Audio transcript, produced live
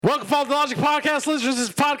Welcome, Fault Logic Podcast listeners. This is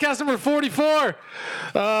podcast number 44.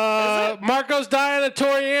 Marcos, Diana,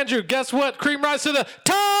 Tori, Andrew. Guess what? Cream rise to the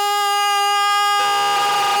top!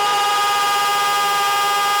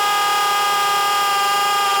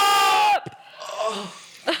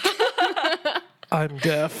 I'm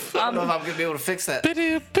deaf. I don't know if I'm going to be able to fix that.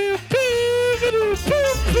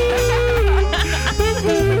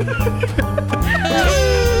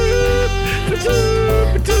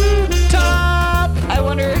 Top! I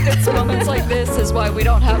wonder if it's moments like this is why we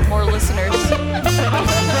don't have more listeners.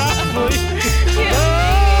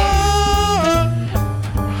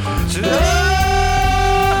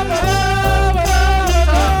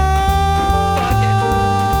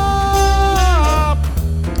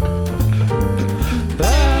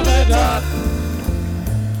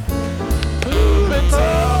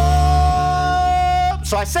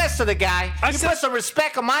 So I says to the guy, you put some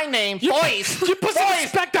respect on my name, boys. You put some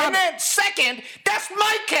respect on and then second, that's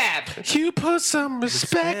my cab. You put some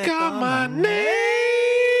respect on my name.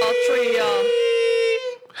 All three, y'all.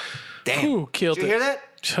 Damn. Ooh, killed Did you it. hear that?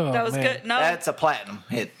 Oh, That was man. good. No, That's a platinum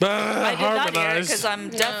hit. I did not hear it Harmonized. because I'm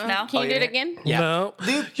deaf now. Can you do yeah. it again? Yeah. No.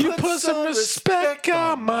 You You put some respect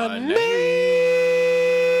on my name.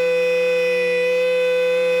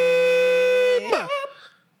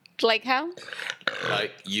 Like how?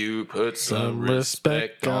 Like you put some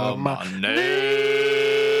respect respect on on my my name.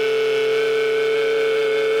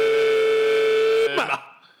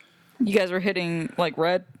 You guys were hitting like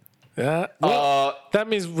red. Yeah. Well, that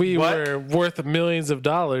means we were worth millions of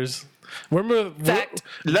dollars. Fact.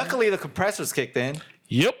 Luckily, the compressors kicked in,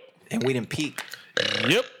 Yep. and we didn't peak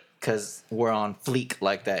Yep. because we're on fleek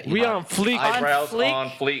like that. We on fleek. Eyebrows fleek. on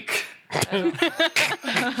fleek.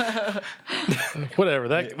 Whatever.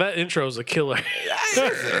 That intro is a killer.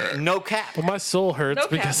 No cap. But my soul hurts No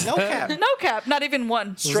cap. because No cap. No cap. Not even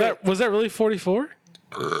one. Was that really 44?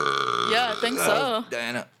 Yeah, I think so.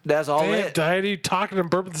 Diana, that's all Damn, it. Diana, you talking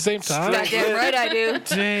and burping at the same time? Goddamn right I do.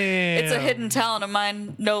 Damn. It's a hidden talent of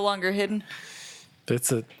mine, no longer hidden.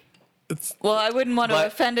 Well, I wouldn't want to But-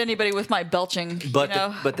 offend anybody with my belching. But you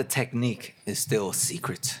know? but the technique is still a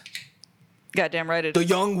secret. Goddamn right it The is.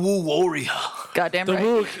 young Wu warrior. Goddamn The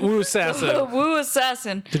right. Woo assassin. The Woo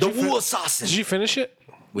assassin. The Wu assassin. Did you finish it?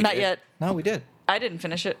 We Not did. yet. No, we did. I didn't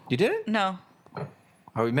finish it. You did it? No.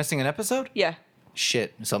 Are we missing an episode? Yeah.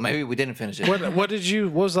 Shit. So maybe we didn't finish it. What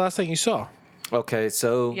was the last thing you saw? Okay,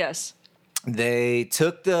 so Yes. he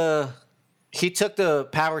took the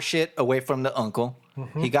power shit away from the uncle.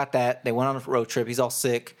 He got that. They went on a road trip. He's all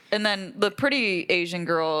sick. And then the pretty Asian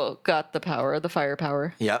girl got the power, the fire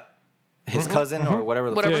power. Yep. His cousin or whatever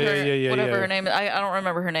the Whatever, fuck. whatever yeah. her name is. I don't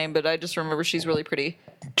remember her name, but I just remember she's really pretty.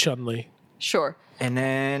 Chun-Li. Sure. And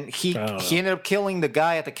then he don't know. ended up killing the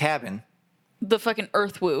guy at the cabin, The fucking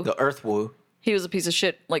Earth Woo. the Earth Wu, He was a piece of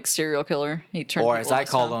shit, like serial killer. He turned or people as I on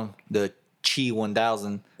call stone. him, the Chi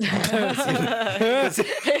 1000.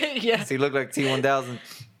 Yeah. He looked like T1000.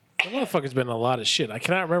 That motherfucker's been in a lot of shit. I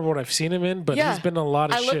cannot remember what I've seen him in, but Yeah. he's been in a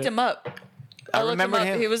lot of I shit. looked him up. I looked him remember up.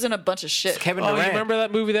 him. He was in a bunch of shit. Kevin Oh, Durant. you remember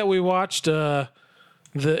that movie that we watched? The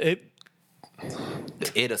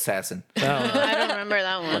It Assassin. I don't remember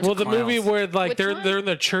that one. Well, the Clowns. movie where like Which they're one? in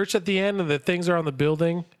the church at the end and the things are on the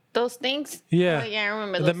building. Those things? Yeah. Oh, yeah, I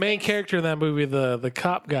remember those The main things. character in that movie, the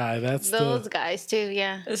cop guy. That's Those guys, too,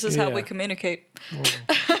 yeah. This is how Yeah. we communicate.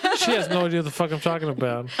 She has no idea what the fuck I'm talking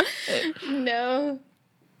about. No.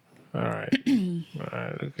 All right. All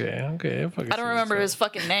right. Okay. I don't remember his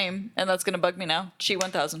fucking name, and that's gonna bug me now. Chi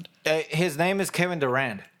 1000. His name is Kevin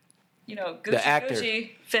Durant. You know, Gucci, actor. Gucci,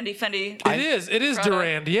 Fendi. It is Prada.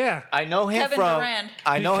 Durand. Yeah. I know him Kevin from. Durant.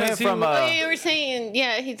 I know him Because he from. was- Oh, you were saying,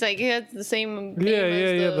 yeah, he's like, he has the same name Yeah.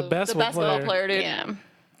 as The The basketball, basketball player, dude. Yeah.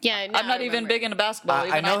 Yeah, now I'm not I even remember. big into basketball.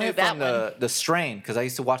 Even I know knew him that from one. the Strain because I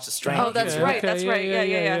used to watch the Strain. Oh, that's Okay, right. okay, That's right.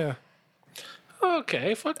 Yeah.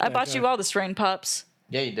 Okay. Fuck. I that bought guy. you all the strain pops.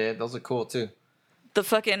 Yeah, you did. Those are cool too. The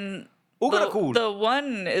fucking. Ooga cool. The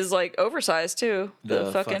one is like oversized too.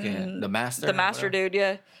 The master. The master dude,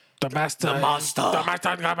 yeah. The master. The master. The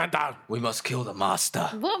master coming down. We must kill the master.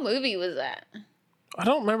 What movie was that? I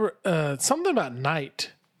don't remember. Something about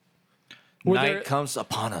night. Night comes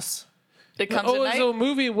upon us. It comes Oh, at it's night. a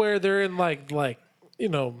movie where they're in like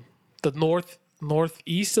the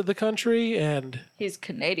northeast of the country, and He's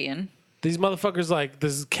Canadian. these motherfuckers like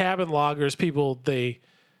this cabin loggers people, they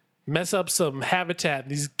mess up some habitat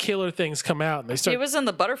and these killer things come out and they start. He was in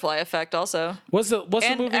the Butterfly Effect also. what's the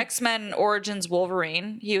And movie? X-Men Origins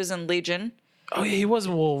Wolverine. He was in Legion. Oh yeah, he was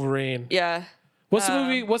in Wolverine. Yeah. What's the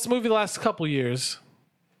movie? What's the movie the last couple years?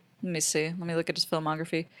 Let me see. Let me look at his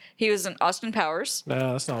filmography. He was in Austin Powers.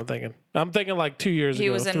 No, that's not what I'm thinking. I'm thinking like 2 years ago. He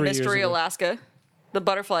was in 3 years Mystery ago. Alaska. The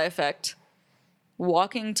Butterfly Effect,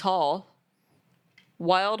 Walking Tall,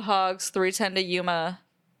 Wild Hogs, 3:10 to Yuma,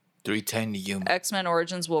 310 to Yuma. X-Men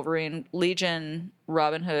Origins Wolverine, Legion,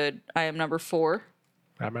 Robin Hood, I Am Number 4.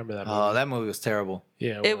 I remember that movie. Oh, that movie was terrible.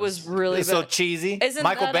 Yeah, It was really It's bad. so cheesy. Isn't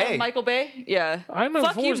Michael that Bay. Michael Bay? Yeah. I remember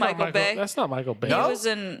Fuck you, Michael Bay. That's not Michael Bay. He No? was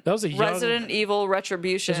in That was a young- Resident Evil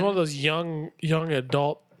Retribution. It's one of those young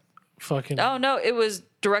adult fucking Oh no, it was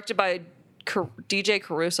directed by DJ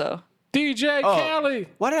Caruso. DJ Oh. Khaled.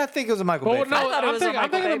 Why did I think it was a Michael Oh Bay? no, I thought it I'm was a thinking, I'm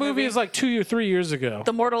Michael thinking the Bay movie movie. is like 2 or 3 years ago.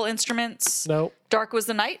 The Mortal Instruments. No, Dark Was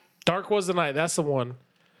the Night. Dark Was the Night. That's the one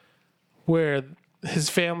where his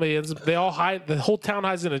family is. They all hide. The whole town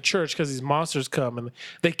hides in a church because these monsters come and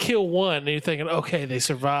they kill one. And you're thinking, okay, they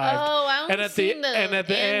survived. Oh, I and only at the seen the and at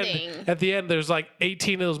the ending. at the end, there's like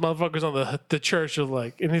 18 of those motherfuckers on the church. Of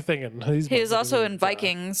like anything, and these. He was motherfuckers also are in gonna die.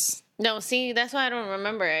 Vikings. No, see, that's why I don't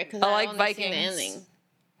remember it because I I like only seen the Vikings. ending.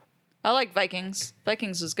 I like Vikings.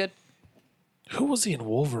 Vikings was good. Who was he in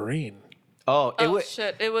Wolverine? Oh, it Oh was.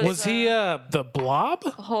 shit! It was. Was he the Blob?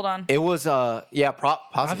 Hold on. It was. Yeah, possibly.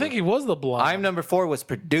 I think he was the Blob. I'm Number 4 was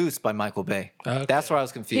produced by Michael Bay. Okay. That's where I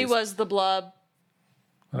was confused. He was the Blob.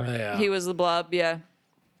 Yeah. He was the Blob. Yeah.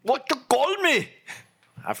 What you call me?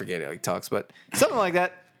 I forget how he talks, but something like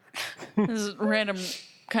that. His random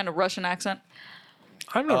kind of Russian accent.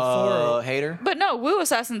 I'm number 4. Hater. But no, Woo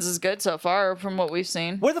Assassins is good so far from what we've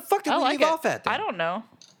seen. Where the fuck did I we like leave it. off at? Then? I don't know.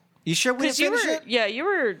 You sure we didn't Because you finish were, it? yeah, you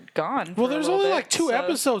were gone. Well, for a there's little only bit, like 2 so-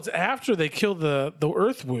 episodes after they killed the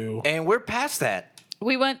Earthwoo. And we're past that.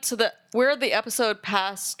 We went to we're the episode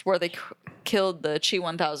past where they killed the Chi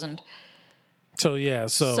 1000. So yeah,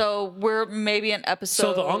 So we're maybe an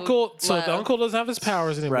episode. the uncle left. the uncle doesn't have his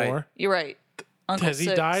powers anymore. Right. You're right. Uncle Has he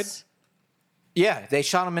Six. died? Yeah, they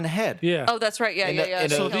shot him in the head. Yeah. Oh, that's right. Yeah, In yeah, the- yeah. in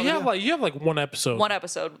the- so They you killed have like one episode. one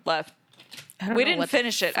episode left. I don't We know didn't what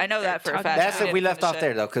finish it. I know that for a fact. That's it. We didn't left finish off it.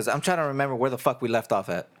 there though, because I'm trying to remember where the fuck we left off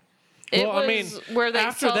at. It well, was I mean, where they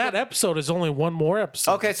after saw that the- episode is only one more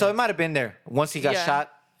episode. Okay, so it might have been there once he got Yeah.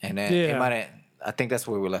 shot, and then Yeah. it might have. I think that's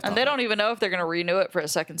where we left off. And they don't even know if they're going to renew it for a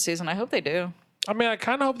second season. I hope they do. I mean, I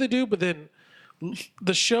kind of hope they do, but then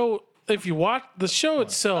the show, if you watch the show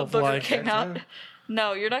itself, Booger like came out.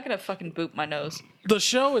 No, you're not going to fucking boop my nose. the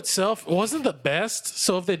show itself wasn't the best.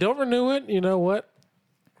 So if they don't renew it, you know what?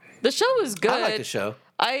 The show was good. I like the show.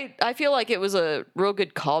 I feel like it was a real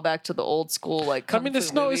good callback to the old school like I kung mean, fu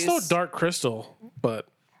it's no movies. Dark Crystal, but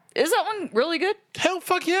Is that one really good? hell,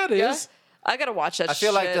 fuck yeah, it is. Yeah. I gotta watch that. I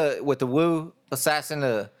feel like shit. with the Wu assassin,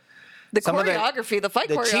 the the some of the- choreography, the fight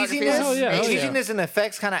the choreography. cheesiness, Oh, yeah, the oh, yeah. cheesiness and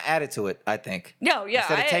effects kind of added to it. I think. No, yeah.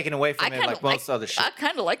 Instead of taking away from it kinda like most other shit. I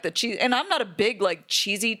kind of like the cheese, and I'm not a big like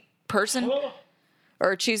cheesy person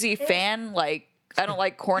or a cheesy fan. Like I don't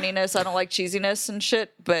like corniness. I don't like cheesiness and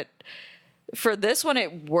shit. But for this one,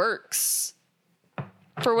 it works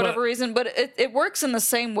for whatever But- reason. But it works in the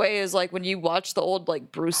same way as like when you watch the old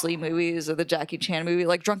like Bruce Lee movies or the Jackie Chan movie,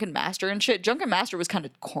 like Drunken Master and shit. Drunken Master was kind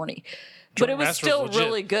of corny, but it was Master still legit.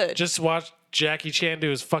 really good. Just watch Jackie Chan do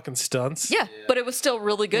his fucking stunts. Yeah, but it was still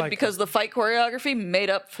really good Like- because the fight choreography made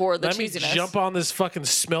up for the Let me cheesiness. jump on this fucking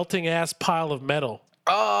smelting ass pile of metal.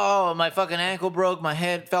 Oh, my fucking ankle broke, my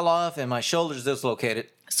head fell off, and my shoulders dislocated.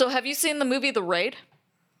 So have you seen the movie The Raid?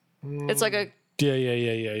 It's like a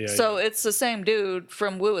Yeah. so it's the same dude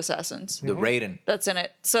from Woo Assassins The Raiden. that's in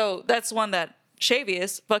it. So that's one that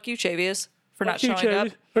Chavius, fuck you Chavius for not showing up.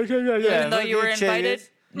 Yeah. Even though you were Fuck you, invited,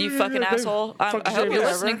 Chavius. you fucking asshole. Fuck I hope you, you're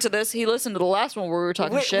Chavius. listening to this. He listened to the last one where we were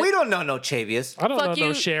talking shit. We don't know no Chavius. I don't Fuck know you,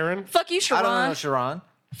 no Sharon. Fuck you, I don't know Sharon. Sharon.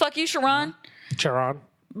 Fuck you, Sharon. Charon.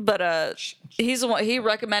 But he's the one. He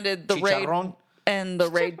recommended the Raid Chicharron. and the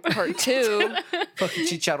Raid Part 2. Fucking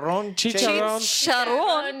chicharron. Chicharron.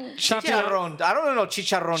 Sharon. Chicharron. I don't know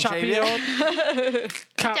chicharron. Chavius.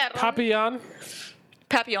 Papillon. Papillon.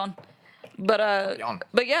 Papillon.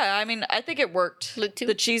 But yeah, I mean, I think it worked. Le Tout.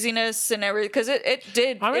 The cheesiness and everything, because it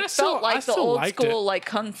did. I mean, it felt I like the still old liked school it. like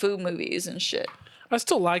kung fu movies and shit. I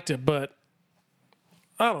still liked it, but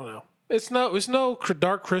I don't know. It's no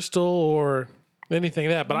Dark Crystal or anything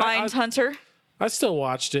like that. But Mindhunter. I still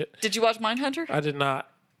watched it. Did you watch Mindhunter? I did not.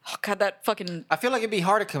 Oh god, that fucking. I feel like it'd be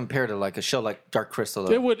hard to compare to like a show like Dark Crystal.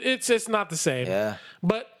 Though. It would. It's not the same. Yeah.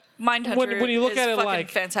 But Mindhunter when you look is at it fucking like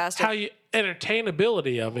fantastic. how you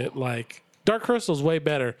entertainability of it, like Dark Crystal's way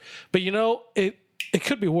better. But you know it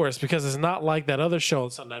could be worse because it's not like that other show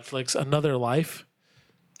that's on Netflix, Another Life.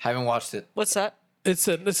 Haven't watched it. What's that? It's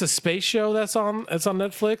a space show that's on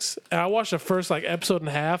Netflix. And I watched the first like episode and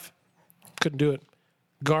a half. Couldn't do it.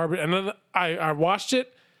 Garbage. And then I watched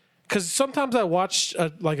it because sometimes I watch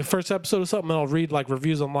like a first episode of something and I'll read like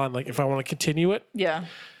reviews online like if I want to continue it. Yeah.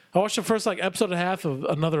 I watched the first like episode and a half of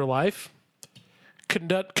Another Life.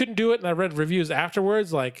 couldn't do it, and I read reviews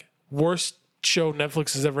afterwards, like worst show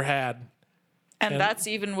Netflix has ever had. And that's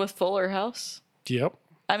even with Fuller House. Yep.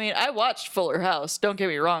 I mean, I watched Fuller House. Don't get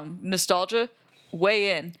me wrong. Nostalgia,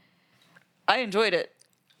 way in. I enjoyed it.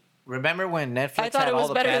 Remember when Netflix I thought had it all was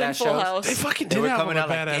the better than badass Full shows? House. They fucking They did were have coming all out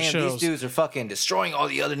the like, badass damn, shows. these dudes are fucking destroying all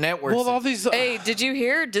the other networks. Well, all these. Hey, did you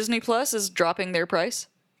hear Disney Plus is dropping their price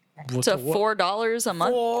what to the what? $4 a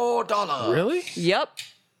month? $4. Really? Yep,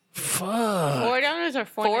 Fuck. $4 or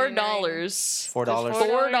 $4.99? $4. $4.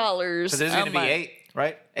 $4. So this is gonna be $8,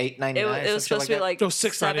 right? $8.99. It was supposed to be like Oh,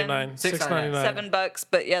 $6.99. $6.99. $7,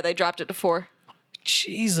 but yeah, they dropped it to $4.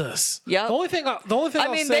 Jesus. Yep. The only thing. I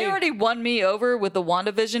I'll mean, say, they already won me over with the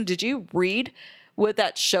WandaVision. Did you read what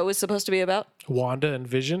that show is supposed to be about? Wanda and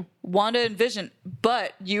Vision. Wanda and Vision.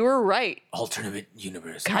 But you were right, alternate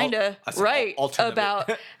universe. kind of right,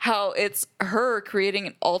 about how it's her creating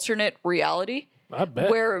an alternate reality I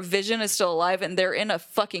bet. where Vision is still alive and they're in a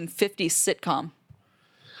fucking 50s sitcom.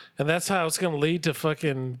 And that's how it's going to lead to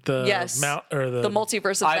fucking the Yes. or The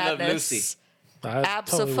multiverse of I Love madness. Lucy. I'd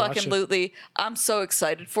totally watch it. Absolutely. I'm so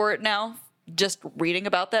excited for it now. Just reading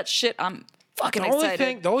about that shit, I'm fucking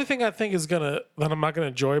excited. The only thing I think is that I'm not gonna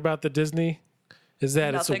enjoy about the Disney is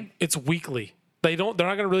that Nothing. it's weekly. They're not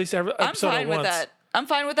gonna release every I'm episode fine at with once. that. I'm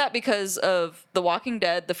fine with that because of The Walking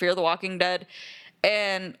Dead, the Fear of the Walking Dead,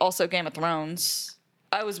 and also Game of Thrones.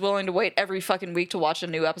 I was willing to wait every fucking week to watch a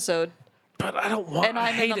new episode. But I don't want. And I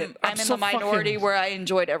I'm hate in the, it. I'm in so the minority fucking- where I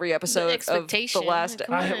enjoyed every episode of the expectation. last.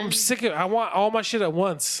 Come on. I'm sick of. I want all my shit at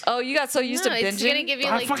once. Oh, you got so used No, to it's gonna binging? give you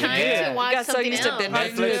I like fucking time did. to watch You got so something used to else. binging.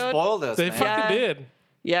 Netflix Dude. spoiled us, They man. fucking Yeah. did.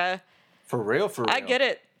 Yeah, For real. I get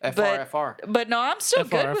it. FR. But no, I'm still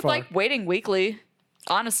good with FR. like waiting weekly.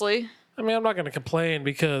 Honestly, I mean, I'm not gonna complain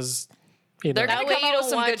because They're That gonna way come you out with don't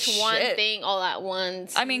some good watch one shit. thing all at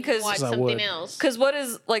once. I mean, 'cause- watch 'Cause I something would. else. Because what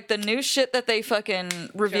is like the new shit that they fucking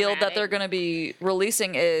revealed that Dramatic. they're gonna be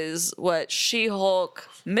releasing is what She-Hulk,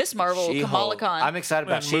 Miss Marvel, Kamala She-Hulk. Khan, I'm excited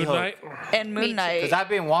about and Moon She-Hulk. Knight. and Moon Knight. Because I've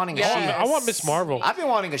been wanting a Yes. She-Hulk. I want Miss Marvel. I've been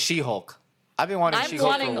wanting a She-Hulk. I've been wanting a I'm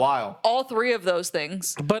She-Hulk for wanting a while. all three of those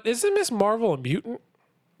things. But isn't Miss Marvel a mutant?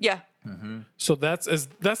 Yeah, So that's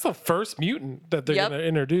the first mutant that they're Yep. gonna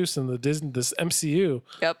introduce in this MCU.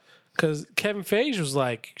 yep. Because Kevin Feige was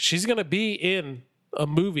like, she's gonna be in a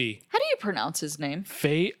movie. How do you pronounce his name?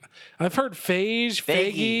 I've heard Feige,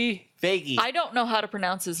 Feige, Feige. I don't know how to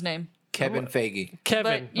pronounce his name, Kevin Feige.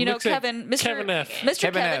 Kevin. but you know, Looks like Kevin, Mr. Kevin F. Mr.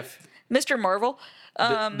 Kevin Kevin, F. Mr. Marvel.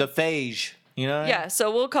 The Feige. You know? Yeah, so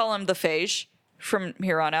we'll call him the Feige from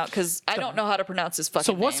here on out because I don't know how to pronounce his fucking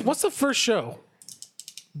So what's name. the first show?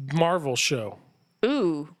 Marvel show.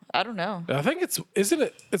 Ooh, I don't know. I think isn't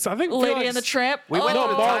it? It's I think Lady and the Tramp. We went No,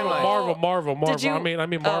 through the Marvel. Did you? I mean Oh, I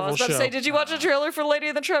Marvel was about show. to say, did you watch the trailer for Lady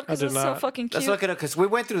and the Tramp? Because did it's so not. fucking cute. Let's look it up because we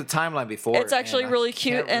went through the timeline before. It's actually and I really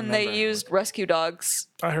can't cute, and they remember. used rescue dogs.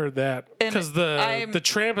 I heard that And because I'm- the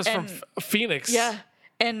tramp is from and- Phoenix. Yeah,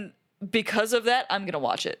 and because of that, I'm gonna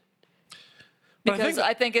watch it But because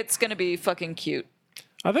I think it's gonna be fucking cute.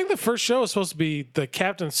 I think the first show is supposed to be the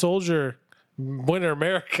Captain Soldier, Winter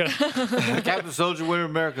America, Captain Soldier, Winter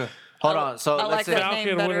America. Hold on. So I let's like that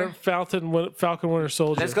name better. Falcon Winter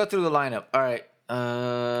Soldier. let's go through the lineup. All right.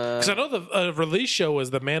 Because I know the release show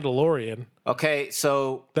is the Mandalorian. Okay.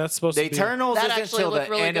 So That's supposed the to be. Eternals That isn't actually until the looked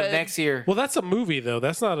really end of good. next year. Well, that's a movie though.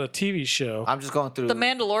 That's not a TV show. I'm just going through. The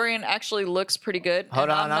Mandalorian actually looks pretty good. Hold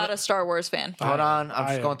and on, I'm not I'm- a Star Wars fan. Hold on. I'm I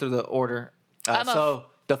just am. going through the order. I'm a- So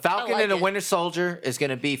the Falcon like and the it. Winter Soldier is going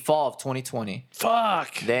to be fall of 2020.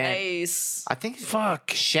 Fuck. Then Nice. I think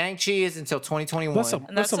Fuck. Shang-Chi is until 2021.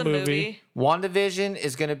 And that's a movie. WandaVision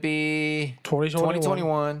is going to be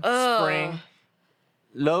 2021. 2021 spring.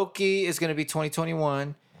 Loki is going to be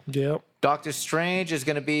 2021. Yep. Doctor Strange is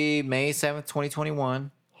going to be May 7th,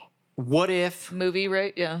 2021. What If Movie,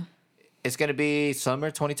 right? Yeah. is going to be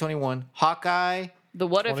summer 2021. Hawkeye. The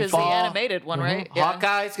What If is the Fall. animated one, right? Yeah.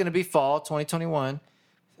 Hawkeye is going to be fall 2021.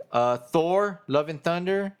 Thor, Love and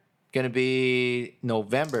Thunder, going to be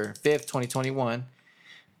November 5th, 2021.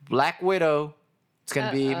 Black Widow, it's going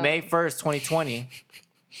to be May 1st, 2020.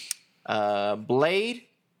 Blade,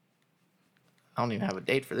 I don't even have a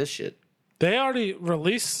date for this shit. They already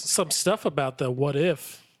released some stuff about the What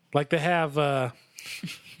If. Like they have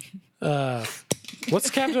what's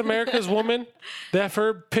Captain America's woman? They have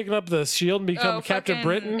her picking up the shield and become Captain fucking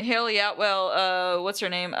Britain. Haley Atwell. What's her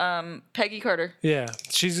name? Peggy Carter. Yeah,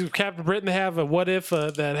 she's Captain Britain. They have a What If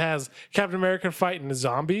that has Captain America fighting the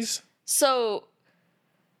zombies. So,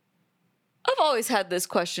 I've always had this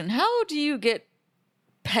question: how do you get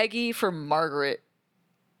Peggy for Margaret?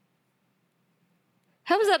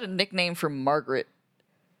 How is that a nickname for Margaret?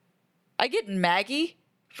 I get Maggie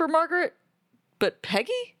for Margaret, But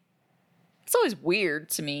Peggy? It's always weird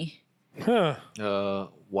to me. Huh.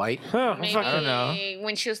 White. Huh. Maybe I don't know.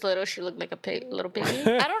 when she was little, she looked like a little piggy.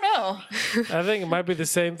 I don't know. I think it might be the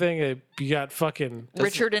same thing. You got fucking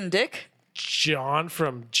Richard and Dick? John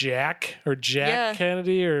from Jack or Jack Yeah.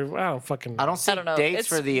 Kennedy or I don't fucking. I don't see don't know. dates It's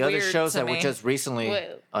for the other weird shows to that were me. just recently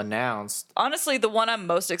What? announced. Honestly, the one I'm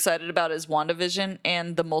most excited about is WandaVision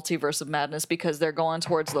and the Multiverse of Madness because they're going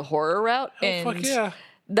towards the horror route. And Fuck yeah.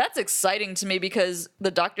 that's exciting to me because the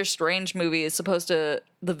Doctor Strange movie is the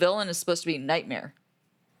villain is supposed to be Nightmare,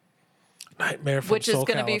 Nightmare from which is Soul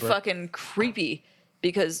going to be Calibur. fucking creepy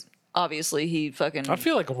because obviously he fucking I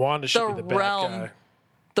feel like Wanda should the be the bad realm- guy.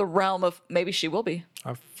 the realm of maybe she will be,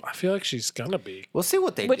 I feel like she's gonna be. We'll see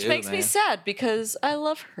what they which do. makes me man. sad because I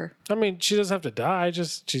love her. I mean, she doesn't have to die.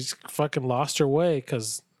 Just she's fucking lost her way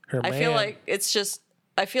because her I man. feel like it's just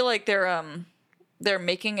I feel like they're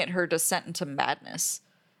making it her descent into madness,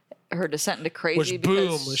 her descent into crazy. which boom,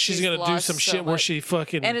 because she's gonna do lost some so shit where much. she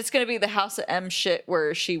fucking And it's gonna be the House of M shit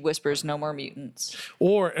where she whispers no more mutants.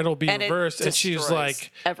 or it'll be And reversed it and she's destroys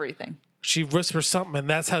like everything. she whispers something and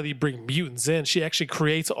that's how you bring mutants in. She actually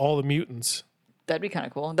creates all the mutants. That'd be kind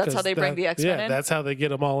of cool. That's how 'Cause they bring that- the X-Men Yeah, in. that's how they get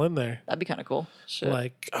them all in there. That'd be kind of cool. Shit.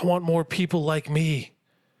 Like I want more people like me.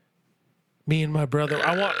 Me and my brother.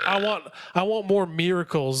 I want more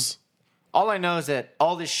miracles. All I know is that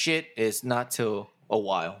all this shit is not till a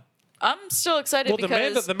while. I'm still excited Well,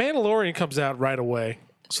 because the Mandalorian comes out right away,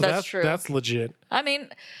 so That's that's true. that's legit. I mean,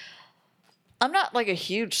 I'm not like a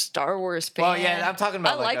huge Star Wars fan. Well, yeah, I'm talking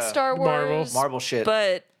about I like like a Star Marvel. Wars, Marvel shit.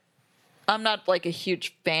 but I'm not like a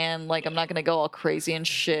huge fan. Like I'm not gonna go all crazy and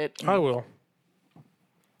shit. I will.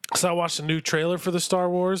 So I watched a new trailer for the Star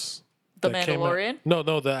Wars. The that came out- Mandalorian?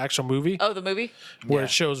 No, the actual movie Oh, the movie, where Yeah.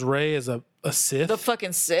 it shows Rey as a Sith. the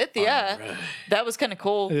fucking Sith. Yeah, that was kind of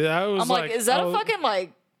cool. Yeah, I was I'm like, like, is that oh. a fucking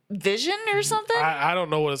like Vision or something? I don't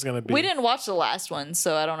know what it's gonna be. We didn't watch the last one,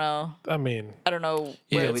 so I don't know. I mean, I don't know.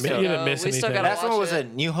 Yeah, where we it's didn't- gonna you didn't go. miss We still anything. gotta Last watch one was it. a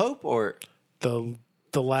New Hope or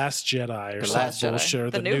the Last Jedi or The some Last Jedi. bullshit. Or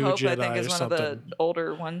The New Hope, Jedi I think, or is one something. of the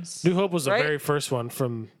older ones. New Hope was the right? very first one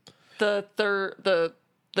from The third, the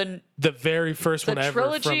the very first The one ever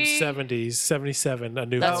from trilogy- 70s, 77. A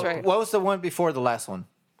New That's Hope. right. What was the one before the last one?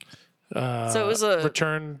 so it was a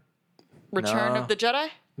Return. Return No. of the Jedi.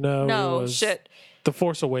 No, it No was shit, The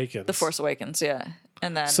Force Awakens. The Force Awakens, yeah,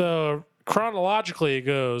 and then So chronologically, it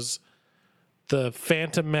goes the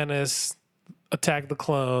Phantom Menace, Attack of the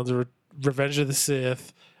Clones, Revenge of the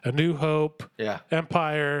Sith, A New Hope, Yeah.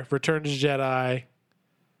 Empire, Return to the Jedi.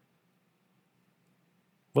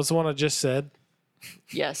 What's the one I just said?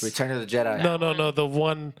 yes, Return of the Jedi. No. The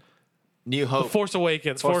one, New Hope. Force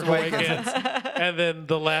Awakens. Force Force Awakens. And then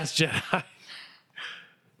The Last Jedi.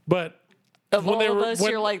 But of when all they of were- us,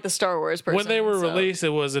 when- you're like the Star Wars person. when they were so released, it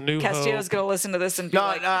was A New Castillo's Hope. gonna listen to this and be No,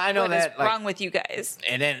 like, no, I know "What is that, like- wrong with you guys?"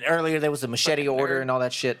 And then earlier there was a Machete Order and all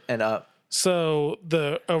that shit. And So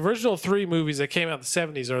the original 3 movies that came out in the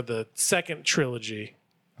 70s are the second trilogy.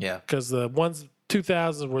 yeah. Because the ones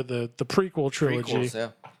 2000s were the prequel trilogy. Prequels, yeah.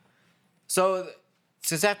 So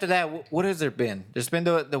since after that, what has there been? There's been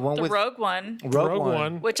the one The with Rogue One, Rogue One,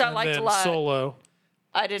 One. Which I and liked a then lot. Solo.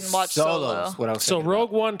 I didn't watch Solo. Solo's what I was So thinking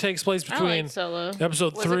Rogue One takes place I between like Solo.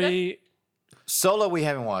 episode Was it 3. about. Solo we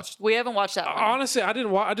haven't watched. We haven't watched that one. Honestly, I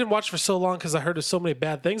didn't watch for so long because I heard so many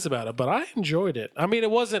bad things about it, but I enjoyed it. I mean,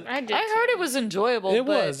 it wasn't. I did. I heard it was enjoyable. It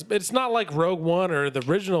but was. It's not like Rogue One or the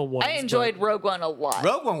original one. I enjoyed Rogue One a lot.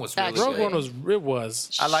 Rogue One was really Actually. Rogue good. One was. It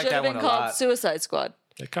was. I like Should that have been one a called lot. Suicide Squad.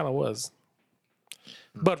 It kind of was.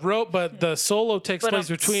 But the Solo takes But, place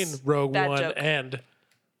between Rogue bad One joke. and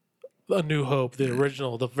A New Hope, the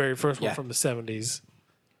original, the very first one Yeah. from the 70s.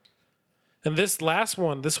 And this last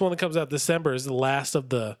one, this one that comes out December, is the last of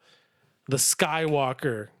the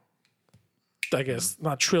Skywalker. I guess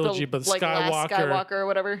not trilogy, but the like Last Skywalker or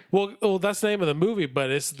whatever. Well, that's the name of the movie, but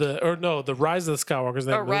it's the Rise of the Skywalker is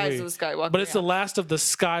the name Or of the Rise movie. of the Skywalker. But it's the last of the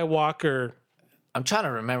Skywalker I'm trying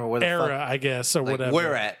to remember where the era, fuck I guess, or like, whatever.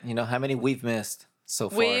 we're at. You know how many we've missed so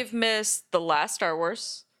far. We've missed the last Star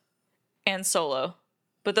Wars and Solo,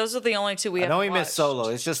 but those are the only two we I haven't know we watched. missed Solo.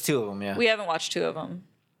 It's just 2 of them. Yeah. We haven't watched 2 of them,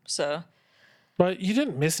 so But you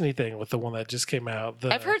didn't miss anything with the one that just came out.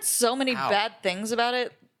 I've heard so many Ow. bad things about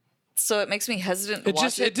it, so it makes me hesitant to It watch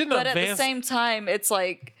just- it. it didn't but at the advance- same time, it's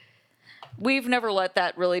like we've never let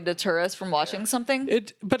that really deter us from watching something.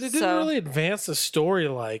 But it didn't So- really advance the story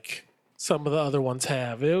like some of the other ones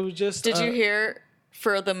have. It was just. Did you hear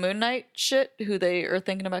for the Moon Knight shit who they are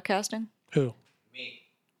thinking about casting? Who?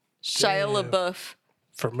 Shia LaBeouf.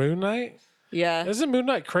 For Moon Knight? Yeah. Isn't Moon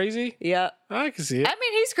Knight crazy? Yeah. I can see it. I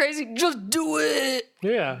mean, he's crazy. Just do it.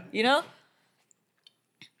 Yeah. You know?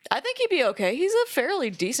 I think he'd be okay. He's a fairly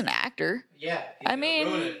decent actor. Yeah. I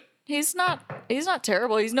mean, he's not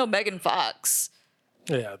terrible. He's no Megan Fox,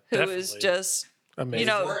 Yeah, who definitely. is just amazing. you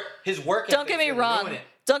know. his work. Don't get me wrong.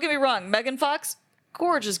 Don't get me wrong. Megan Fox,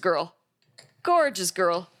 gorgeous girl, gorgeous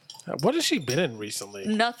girl. What has she been in recently?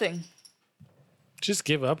 Nothing, Just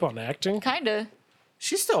give up on acting? kinda.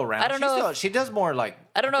 She's still around. I don't know if- She does more like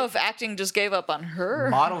I don't know if acting just gave up on her.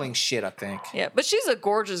 modeling shit. I think. Yeah, but she's a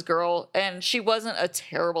gorgeous girl, and she wasn't a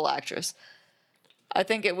terrible actress. I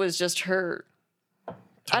think it was just her.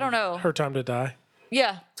 I don't know. Her time to die.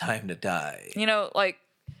 Yeah, Time to die. you know, like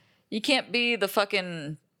you can't be the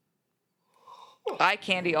fucking eye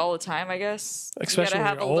candy all the time. I guess Especially you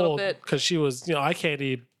when gotta have you're a little old. bit. Because she was, eye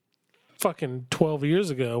candy fucking 12 years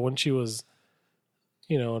ago when she was,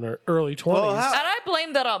 in her early 20s. Well, And I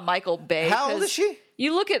blame that on Michael Bay. How old 'cause is she?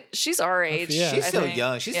 You look at she's our age. Yeah. She's I still think.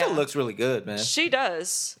 young. She Yeah. still looks really good, man. She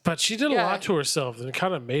does. But she did a Yeah. lot to herself and it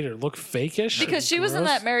kind of made her look fakeish. Because she was in Gross.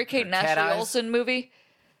 that Mary Kate and cat Ashley eyes. Olsen movie,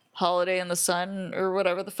 Holiday in the Sun or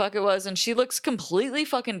whatever the fuck it was, and she looks completely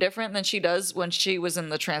fucking different than she does when she was in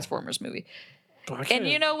the Transformers movie. I And can't-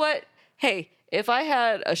 you know what? Hey, if I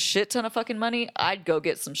had a shit ton of fucking money, I'd go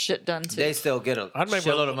get some shit done too. They still get a I'd make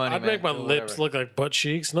shitload of money. I'd man, make my or lips whatever. look like butt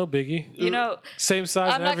cheeks. No biggie. You know, Same size.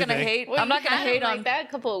 I'm and not gonna everything. hate. Well, I'm not you gonna had 'em hate on like that a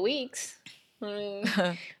couple of weeks. I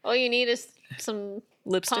mean, all you need is some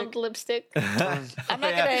lipstick. pump lipstick. I'm not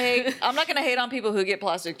gonna hate. I'm not gonna hate on people who get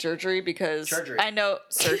plastic surgery because Surgery. I know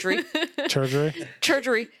surgery, Surgery.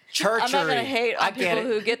 surgery. I'm not gonna Churchery. hate on I get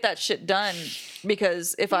people it. who get that shit done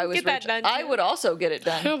because if I was Get that rich, done, I too. would also get it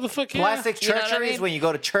done. Hell the fuck yeah. Plastic You know what I churchery is mean? when you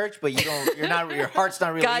go to church, but you don't. You're not. Your heart's not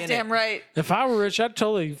really in Goddamn it. right. If I were rich, I'd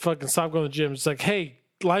totally fucking stop going to the gym. It's like, hey,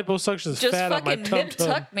 liposuction is Just fat on my fucking tum nip tum.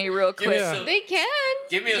 tuck me real quick. Yeah. They can.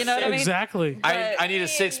 Give me a You know what I mean? Exactly. I need a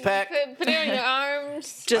six pack. Put it on your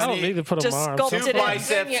arms. Just, I don't need to put just them on. sculpt Two it in.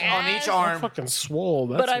 biceps Your on each ass. arm. Fucking swole.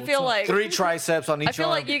 That's But I what's feel up. like 3 triceps on each I feel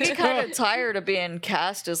arm. like you get kind of tired of being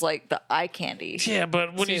cast as like the eye candy. Yeah,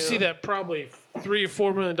 but when you too. see that probably $3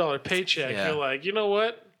 or $4 million paycheck, Yeah. you're like, you know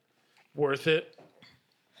what? Worth it.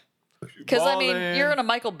 Because I mean, Ballin'. you're in a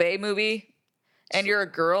Michael Bay movie, and you're a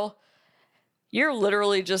girl. You're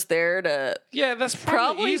literally just there to Yeah, that's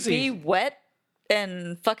probably easy. be wet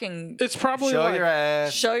and fucking It's probably show like your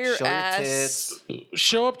ass. show your ass. tits.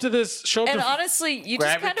 show up to this. Show up And to honestly, you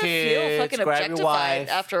Grab just your kind of feel kids, fucking grab your objectified wife.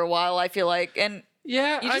 after a while. I feel like, and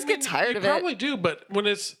yeah. you just get tired you of it. Probably do, but when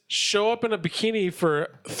it's show up in a bikini for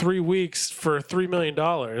 3 weeks for $3 million,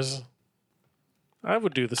 I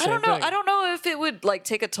would do the I same don't know. thing. I don't know if it would like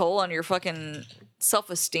take a toll on your fucking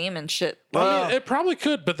self-esteem and shit. I mean, it probably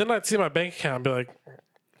could, but then I'd see my bank account and be like,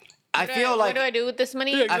 I feel like what do I do with this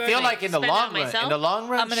money? Yeah, I feel like in the Spend it on long run. myself? In the long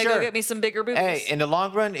run, I'm gonna sure. go get me some bigger boobies. Hey, in the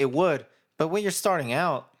long run, it would. But when you're starting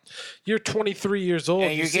out you're 23 years old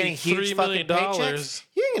and you you're see getting huge $3 fucking million. paychecks,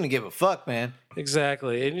 you ain't gonna give a fuck, man.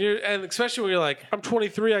 Exactly. And especially when you're like, I'm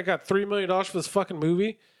 23, I got $3 million for this fucking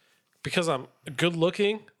movie because I'm good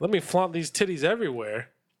looking. Let me flaunt these titties everywhere.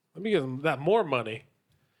 Let me give them that more money.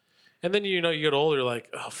 And then you get older, you're like,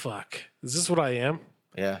 oh fuck. Is this what I am?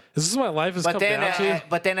 Yeah. Is this what my life has But come then, down to?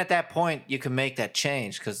 but then at that point, you can make that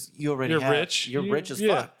change because you already You're have, rich. You're You- rich as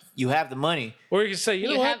yeah. fuck. You have the money. Or you can say, you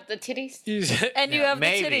know You what? have the titties. and you Yeah, have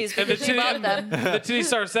maybe. the titties And the because you bought them. titties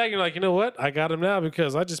start sagging. You're like, you know what? I got them now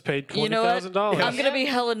because I just paid You know what? $20,000. I'm gonna be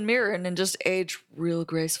Helen Mirren and just age real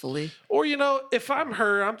gracefully. Or, if I'm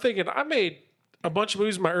her, I'm thinking, I made a bunch of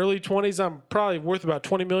movies in my early 20s. I'm probably worth about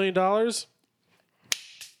 $20 million.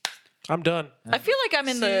 I'm done. I feel like I'm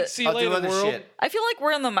in the. See you I'll do later, other world. shit. I feel like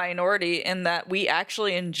we're in the minority in that we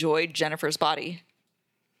actually enjoyed Jennifer's Body.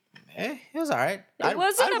 It was all right. It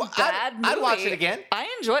wasn't a bad movie. I'd watch it again.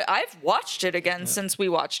 I've watched it again since we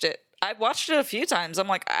watched it. I've watched it a few times. I'm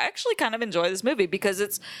like, I actually kind of enjoy this movie because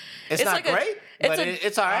it's It's not like great, but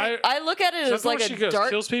it's all right. I look at it Is that as the like one a she goes, dark.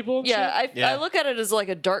 kills people and Yeah, shit? I look at it as like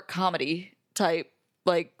a dark comedy type.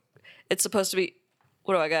 Like it's supposed to be.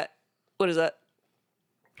 What do I got? What is that?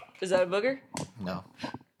 Is that a booger? No,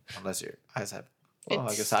 unless your eyes have. Well, I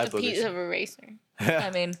It's guess eye a piece boogers. of eraser.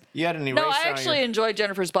 I mean, You had an eraser. no, I on actually your- enjoyed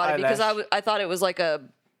Jennifer's Body because eyelash. I thought it was like a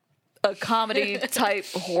comedy type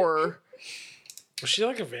horror Was she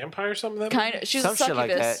like a vampire or something? That kind of. She's Some a shit succubus.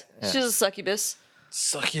 like that, yeah. She's a succubus.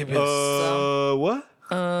 Succubus. What?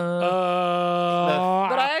 But Uh,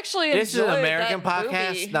 I actually This is enjoyed an American that podcast,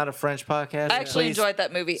 movie. not a French podcast. I actually Please enjoyed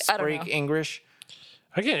that movie. I don't speak know. English.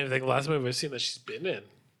 I can't even think of the last movie I've seen that she's been in.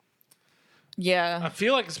 I Yeah,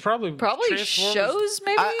 feel like it's probably Transformers. shows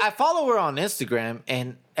maybe. I follow her on Instagram,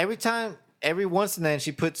 and every once and then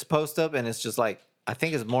she puts a post up, and it's just like I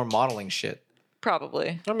think it's more modeling shit.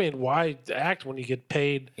 Probably. I mean, why act when you get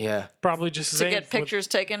paid? Yeah. Probably just To saying get pictures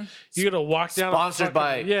taken. You gotta walk down. Sponsored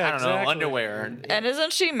by, I don't know, exactly. underwear. And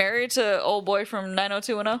isn't she married to old boy from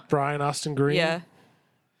 90210? Brian Austin Green. Yeah.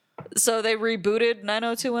 So they rebooted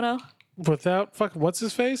 90210? Without fucking what's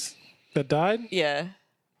his face that died? Yeah.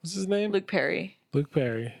 What's his name? Luke Perry. Luke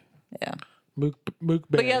Perry. Yeah. Mook But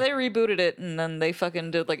Berry. yeah, they rebooted it and then they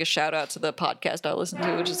fucking did like a shout out to the podcast I listened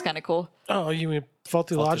to, which is kind of cool. Oh, you mean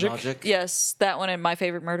Faulty Logic? Yes, that one and My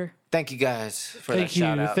Favorite Murder. Thank you guys for Thank that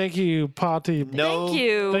shout you, out. thank you, Potty. No Thank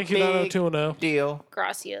you. Thank you, big 90210. deal.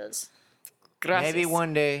 Gracias. Gracias. Maybe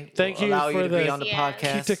one day Thank we'll you allow for you to be the- on the Yeah.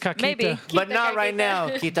 podcast. Kita Kakita. Maybe. But not Kita right Kakita. now.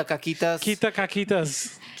 Kita Kakitas. Kita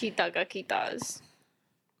Kakitas. Quitas.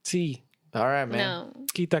 Sí. All right, man. No.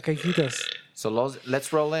 Kita Kakitas. So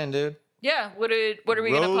let's roll in, dude. Yeah, what are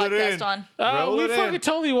we going to Roll it podcast in. on? Roll We it in. fucking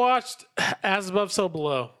totally watched As Above, So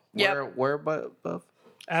Below. Yep. Where above?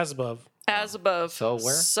 As Above. As above. So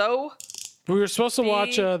where? So We were supposed to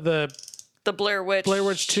watch the the Blair Witch. Blair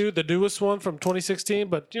Witch 2, the newest one from 2016,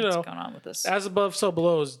 but you know, What's going on with this? As Above, So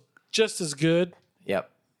Below is just as good. Yep.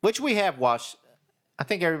 Which we have watched. I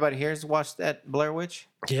think everybody here has watched that Blair Witch.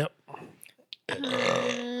 Yep.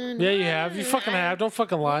 Yeah, you have. You fucking have. Don't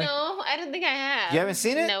fucking lie. No, I don't think I have. You haven't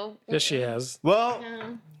seen it? No. Yes, she has. Well,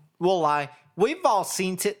 No. we'll lie. We've all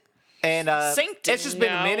seen it, and Synced it's just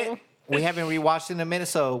been a No. minute. We haven't rewatched it in a minute,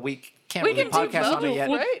 so we can't We really can do podcast on both, it yet.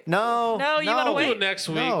 right? No, No, you wanna We'll wait? do it next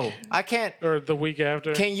week No, I can't. or the week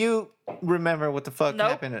after. Can you remember what the fuck Nope.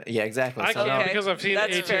 happened? Yeah, exactly. I So, can't Okay, because I've seen it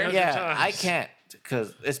that's fair. 1,800 yeah, times. I can't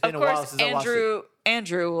because it's been Of a while course, since I watched it.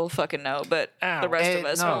 Andrew will fucking know, but Ow. the rest of And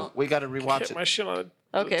us no, won't. we got to rewatch Get it. my shit on.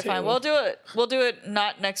 Okay, the fine. table. We'll do it. We'll do it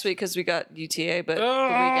not next week because we got UTA, but the week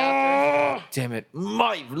after. Oh, Damn it,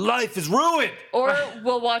 my life is ruined. Or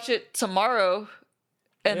we'll watch it tomorrow,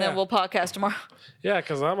 and Yeah. then we'll podcast tomorrow. yeah,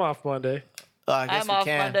 because I'm off Monday. I guess I'm we off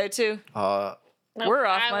can. Monday too. Uh, Nope, We're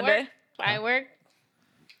off I Monday. Work. I work.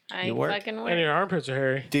 I You work? fucking work. And your armpits are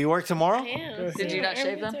hairy. do you work tomorrow? Yeah. Did you not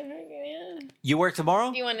shave them? Yeah. You work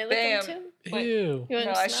tomorrow? You want to look Bam. into? Ew. You want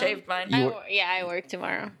No, to I smell? shaved mine. I work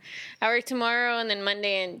tomorrow. I work tomorrow and then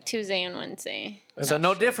Monday and Tuesday and Wednesday. So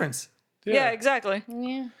no difference. Yeah, exactly.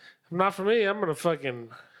 Yeah. Not for me. I'm gonna fucking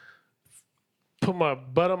put my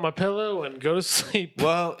butt on my pillow and go to sleep.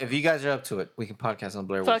 Well, if you guys are up to it, we can podcast on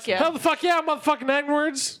Blair Witch. Fuck yeah. Hell the fuck yeah, motherfucking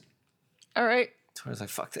N-words. All right. Tori's like,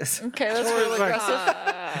 fuck this. Okay, that's real like- aggressive.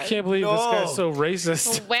 I can't believe this No. guy's so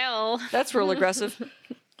racist. Well, That's real aggressive.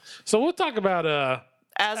 So we'll talk about As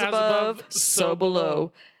As above, above, so so below.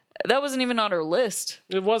 below. That wasn't even on our list.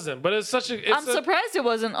 it wasn't, but it's such a. It's I'm surprised it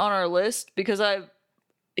wasn't on our list because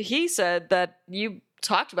he said that you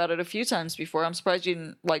talked about it a few times before. I'm surprised you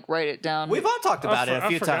didn't like write it down. We've all talked about it a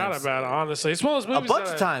few I forgot times. about it. Honestly, it's one of those A movies. bunch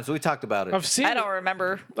that of times we talked about it. I've seen. I don't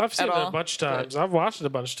remember. I've seen at it all, a bunch of times. I've watched it a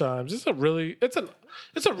bunch of times. It's a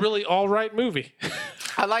really all right movie.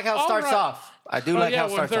 I like how it All starts right. off. I do like how it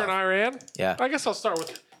when starts they're in off. Iran. Yeah. I guess I'll start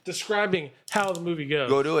with describing how the movie goes.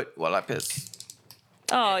 Go do it while I piss.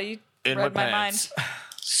 Oh, you In read my my mind. pants.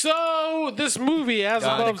 So this movie, As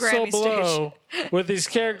Got it. Above, The So Grammy Below, with these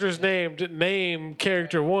characters named name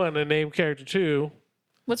character 1 and name character 2.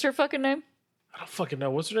 What's her fucking name? I don't fucking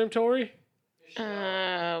know. What's her name, Tori?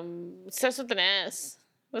 starts with an S.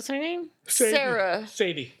 What's her name? Sadie. Sarah.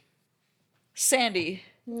 Sadie. Sandy.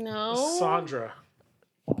 No. Sandra.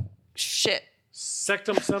 Shit.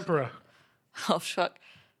 Sectum Sempra. Oh fuck.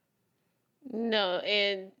 No,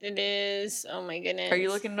 it is. Oh my goodness. Are you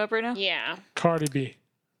looking it up right now? Yeah. Cardi B.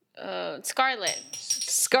 Scarlet.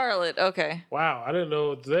 Scarlet. Okay. Wow, I didn't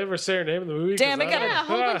know. Did they ever say her name in the movie? Damn, 'Cause it I got don't- Yeah, a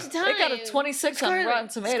whole bunch of times. It got a 26 on Scarlet. Rotten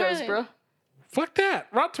Tomatoes, Scarlet. bro. Fuck that.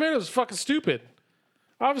 Rotten Tomatoes is fucking stupid.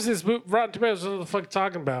 Obviously, this Rotten Tomatoes is what the fuck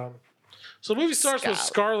talking about. So the movie starts with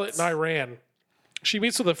Scarlett in Iran. She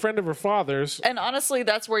meets with a friend of her father's. And honestly,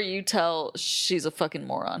 that's where you tell she's a fucking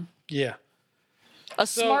moron. Yeah. A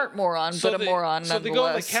smart moron, but a moron So they go in the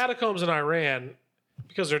nonetheless. catacombs in Iran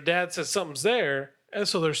because their dad says something's there. And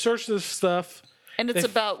so they're searching this stuff. And it's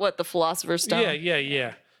about what the Philosopher's Stone.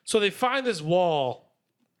 Yeah. So they find this wall,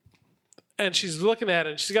 and she's looking at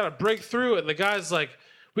it, and she's got to break through it. And the guy's like,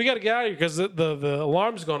 "We got to get out of here because the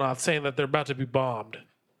alarm's going off, saying that they're about to be bombed,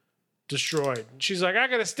 destroyed." And she's like, "I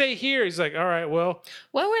got to stay here." He's like, "All right, well,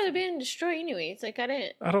 Why were they being destroyed anyways? Like I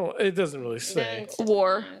didn't. I don't. It doesn't really say."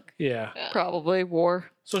 War, Yeah. probably war.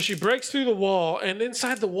 So she breaks through the wall, and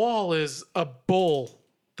inside the wall is a bull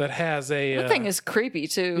that has a. That thing is creepy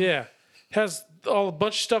too. Yeah, has a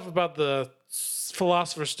bunch of stuff about the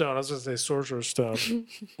Philosopher's Stone. I was going to say Sorcerer's Stone.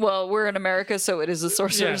 Well, we're in America, so it is a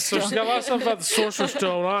sorcerer's Yeah, so stone. she's got a lot of stuff about the Sorcerer's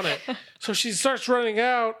Stone on it. So she starts running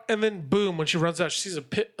out, and then boom, when she runs out, she sees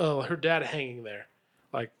her dad hanging there.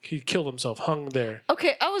 Like, he killed himself, hung there.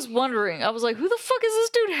 Okay, I was wondering. I was like, who the fuck is this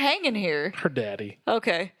dude hanging here? Her daddy.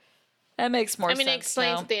 Okay. That makes more I sense. mean, it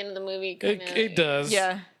explains now. at the end of the movie. It does.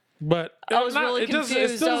 Yeah. But I was really it doesn't, it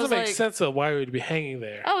confused. still I doesn't was make like- sense of why he would be hanging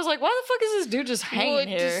there. I was like, why the fuck is this dude just hanging Well,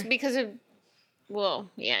 here? just because of.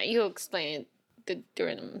 Well, yeah, you'll explain it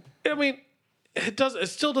during them. I mean, it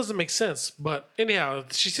still doesn't make sense. But anyhow,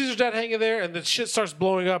 she sees her dad hanging there, and then shit starts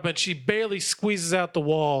blowing up, and she barely squeezes out the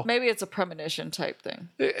wall. Maybe it's a premonition type thing.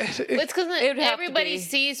 It's because would have to everybody be.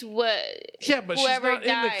 sees what. Yeah, but she's whoever not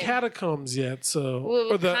in the died. catacombs yet, so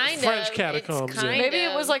Well, or the kind French of, catacombs. it's yet. kind- Maybe it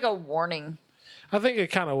of. was like a warning. I think it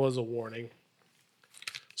kind of was a warning.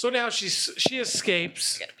 So now she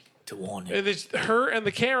escapes, To warn him. and it's her and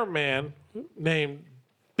the cameraman named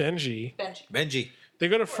Benji. Benji. They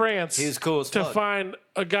go to France. He was cool as to fuck. find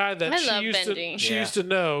a guy that I she love used to Benji. she Yeah. used to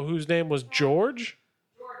know, whose name was George.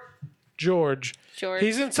 George. George.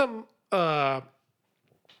 He's in some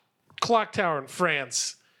clock tower in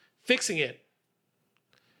France, fixing it.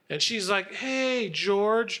 And she's like, "Hey,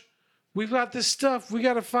 George, we've got this stuff. We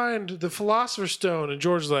got to find the Philosopher's Stone." And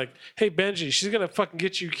George's like, "Hey, Benji, she's gonna fucking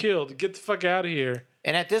get you killed. Get the fuck out of here."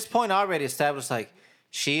 And at this point, already established, like,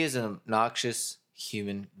 she is an obnoxious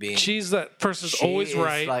human being. She's that person's She always is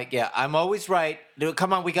right. Like, yeah, I'm always right. Dude,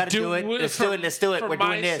 come on, we got to do it. Let's do it. Let's do it. For We're my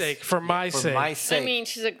doing this. sake. For my For sake. my I sake. mean,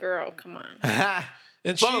 she's a girl. Come on.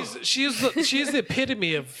 And Boom. she's the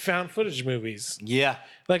epitome of found footage movies. yeah.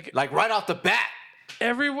 Like Like right off the bat.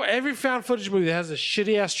 every found footage movie that has a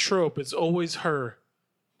shitty ass trope, it's always her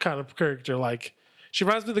kind of character. Like she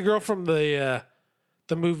reminds me of the girl from the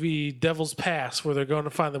movie Devil's Pass, where they're going to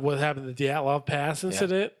find what happened at the Dyatlov Pass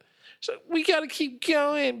incident. So we got to keep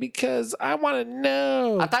going because I want to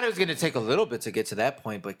know. I thought it was going to take a little bit to get to that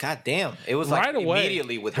point, but goddamn, it was like Right away.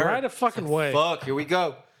 immediately with her. Right a fucking way. Fuck, here we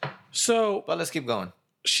go. So But let's keep going.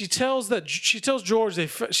 she tells George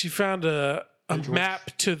she found a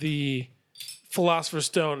map to the Philosopher's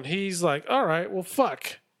Stone. He's like, all right, well,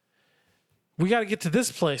 fuck. We got to get to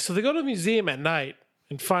this place. So they go to a museum at night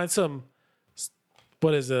and find some,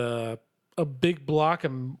 what is a big block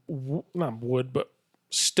of, not wood, but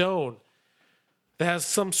stone that has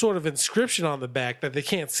some sort of inscription on the back that they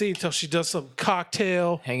can't see until she does some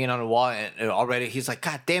cocktail. Hanging on the wall, and already he's like,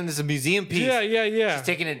 God damn, this is a museum piece. Yeah. He's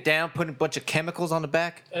taking it down, putting a bunch of chemicals on the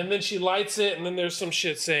back. And then she lights it, and then there's some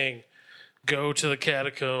shit saying, go to the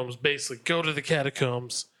catacombs. Basically, go to the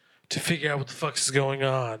catacombs to figure out what the fuck is going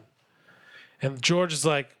on. And George is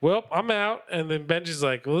like, well, I'm out. And then Benji's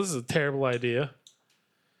like, well, this is a terrible idea.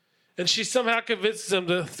 And she somehow convinces him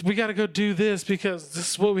we got to go do this because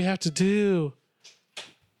this is what we have to do.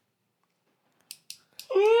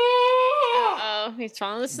 Oh, he's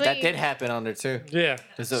falling asleep. That did happen on there, too. Yeah.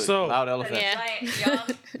 There's a So, loud elephant. Yeah.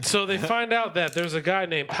 so they find out that there's a guy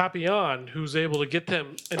named Papillon who's able to get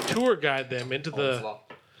them and tour guide them into the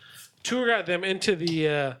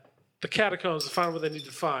catacombs to find what they need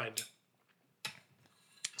to find.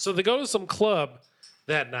 So they go to some club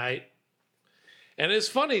that night. And it's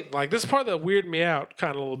funny, like this part that weirded me out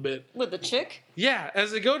kind of a little bit. With the chick? Yeah,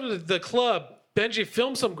 as they go to the club, Benji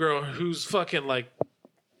films some girl who's fucking like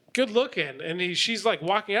good looking, and she's like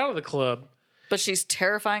walking out of the club. But she's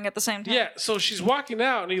terrifying at the same time? Yeah, so she's walking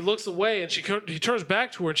out, and he looks away, and he turns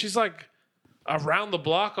back to her, and she's like around the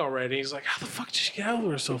block already. He's like, how the fuck did she get out of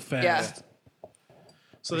there so fast? Yeah.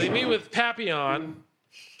 So they meet with Papillon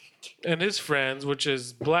and his friends, which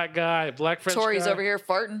is black French Tori's guy. over here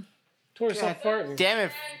farting. Tori's not farting. Damn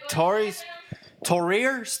it,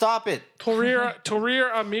 Torier, stop it. Torir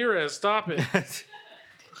Amirez, stop it.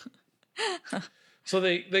 So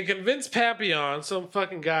they convince Papillon, some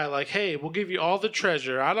fucking guy, like, hey, we'll give you all the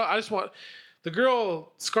treasure. I just want the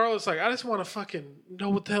girl Scarlett's like, I just want to fucking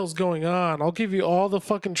know what the hell's going on. I'll give you all the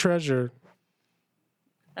fucking treasure.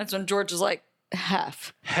 That's when George is like,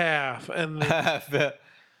 half. And then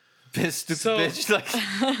This stupid So- bitch, like,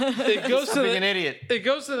 it goes to being an idiot. It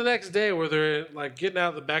goes to the next day where they're like getting out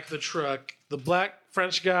of the back of the truck. The black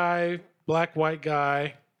French guy, black white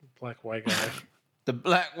guy. The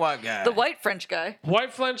black white guy. The white French guy.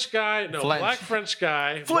 White French guy, no, Flinch. black French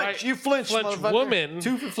guy. Flinch, white, you flinch, Flinch motherfucker. woman.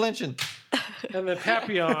 Two for flinching. And then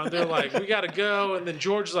Papillon, they're like, we gotta go. And then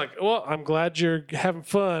George's like, well, I'm glad you're having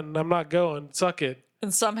fun. I'm not going. Suck it.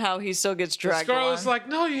 And somehow he still gets dragged Scarlett's along. like,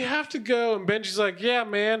 no, you have to go. And Benji's like, yeah,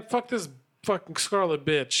 man, fuck this fucking Scarlet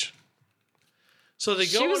bitch. So they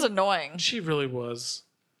go. She was annoying. She really was.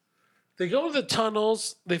 They go to the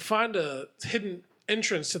tunnels. They find a hidden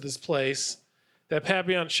entrance to this place. that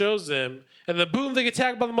Papillon shows them, and then boom, they get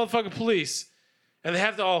attacked by the motherfucking police, and they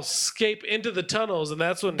have to all escape into the tunnels, and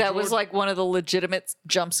that's when That was like one of the legitimate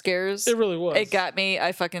jump scares. it really was. It got me.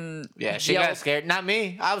 I fucking Yeah, she yelled. got scared. Not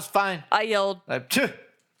me. I was fine. I yelled. Like, "Phew,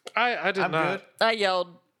 I did I'm not. good. I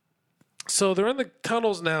yelled. So they're in the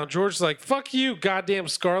tunnels now. George's like, "Fuck you, goddamn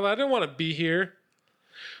Scarlet! I didn't want to be here."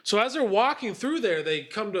 So as they're walking through there, they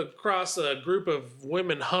come to across a group of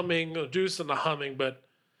women humming, Deuce not humming, but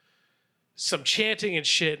some chanting and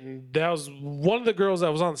shit. And that was one of the girls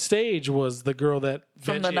that was on stage was the girl that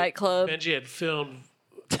From the nightclub. Benji had filmed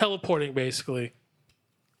teleporting basically.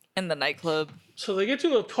 In the nightclub. So they get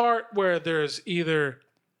to a part where there's either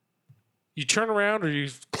you turn around or you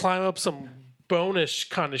climb up some bone-ish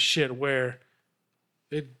kind of shit where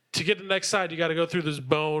to get to the next side you got to go through this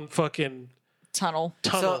bone fucking Tunnel.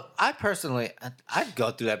 tunnel. So I personally, I'd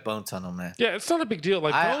go through that bone tunnel, man. Yeah, it's not a big deal.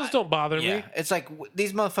 Like bones don't bother Yeah, me. it's like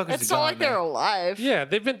these motherfuckers It's are not gone, like they're man. alive. Yeah,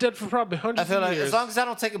 they've been dead for probably I hundreds feel of like years. as long as I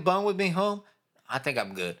don't take a bone with me home, I think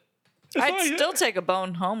I'm good. I'd not- still take a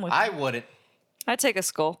bone home with me. I wouldn't. I'd take a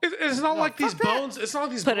skull. It's not like these fuck that. bones. It's not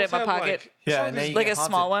like these Put it bones in my have pocket. like. Yeah, and then you Like a get haunted.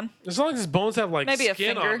 small one. It's not like these bones have like Maybe a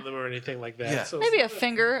skin finger. on them or anything like that. Yeah. So Maybe a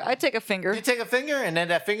finger. I'd take a finger. You take a finger and then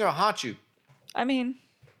that finger will haunt you. I mean,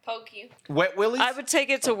 Poke you. Wet willies? I would take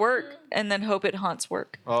it to work and then hope it haunts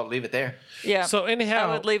work. Oh, leave it there. Yeah. So anyhow,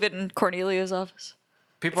 I would leave it in Cornelia's office.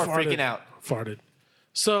 People are freaking out. Farted.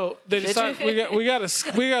 So they Did decide you? we got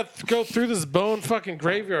to go through this bone fucking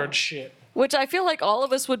graveyard shit. Which I feel like all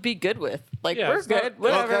of us would be good with. Like, Yeah, we're it's not- good.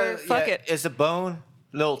 Whatever. Okay, Fuck yeah, it. It's a bone,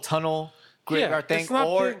 little tunnel, graveyard it's thing, not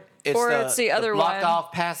or big. it's the other blocked one.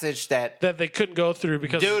 off passage that That they couldn't go through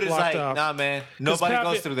because dude it's is blocked like, off. nah, man, 'Cause nobody Papi-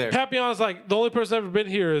 goes through there. Papillon's like the only person ever been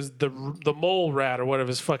here is the mole rat or whatever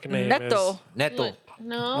his fucking name Neto. is. Neto.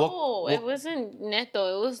 No, What- it wasn't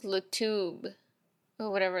Neto. It was Latube. Or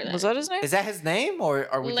whatever that Was that his name? Is that his name, or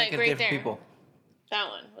are we Like, thinking right different there. people? That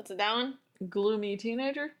one. What's it, that one? Gloomy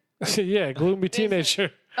teenager? Yeah, gloomy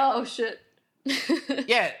teenager. Oh, shit.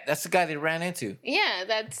 Yeah, that's the guy they ran into. Yeah,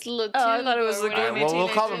 that's Latube. Oh, I thought it was or the whatever. gloomy Well, we'll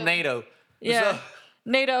call him teenager. NATO. Yeah. So,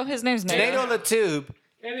 NATO. His name's NATO. NATO Latube.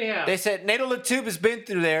 Anyhow, They said NATO Latube has been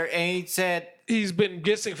through there, and he said, he's been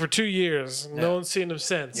guessing for 2 years. Yeah. No one's seen him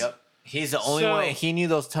since. "Yep, he's the only So- one. And he knew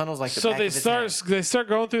those tunnels like the So back they of his hand." start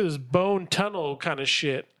going through this bone tunnel kind of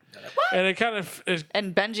shit, and it kind of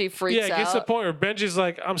And Benji freaks it gets to the out. point where Benji's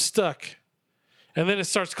like, "I'm stuck," and then it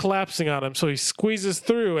starts collapsing on him. So he squeezes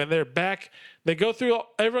through, and they're back. They go through.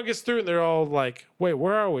 Everyone gets through, and they're all like, "Wait,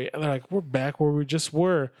 where are we?" And they're like, "We're back where we just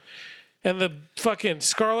were." And the fucking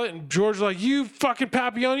Scarlet and George are like, "You fucking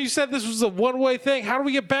Papillon, you said this was a one-way thing. How do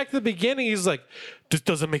we get back to the beginning?" He's like, "This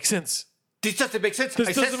doesn't make sense. This doesn't make sense. This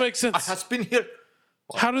I doesn't said, make sense. I has been here.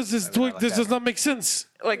 How does this like this that. does not make sense?"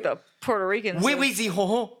 Like the Puerto Ricans. Oui, of- oui, zi, ho,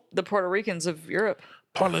 ho. The Puerto Ricans of Europe.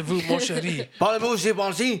 Parlez-vous, mon chéri? Parlez-vous, j'ai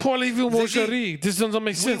pensé. Parlez-vous, mon Zizi. chéri? This doesn't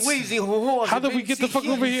make Oui, sense. oui, zi, ho, ho. How did we get the fuck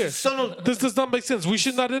over here? Son of- This does not make sense. We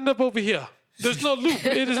should not end up over here. There's no loop.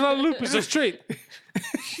 It is not a loop. It's a straight.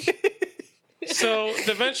 So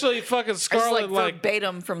eventually, fucking It's Scarlet like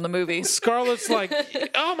verbatim from the movie. Scarlet's like,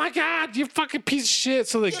 "Oh my god, you fucking piece of shit!"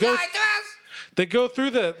 So they go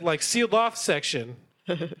through the like sealed off section,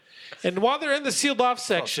 and while they're in the sealed off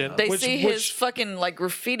section, They which, see his fucking like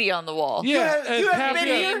graffiti on the wall. yeah, and You haven't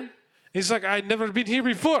been Papillon- here? He's like, "I've never been here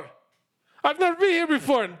before. I've never been here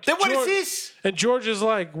before." And Then what is George- this? And George is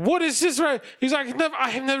like, "What is this?" Right? He's like, I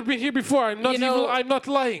have never been here before. I'm not You know- evil. I'm not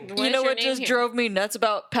lying." You What know is your what name just here? drove me nuts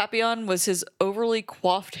about Papillon was his overly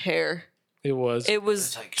coiffed hair. It was. It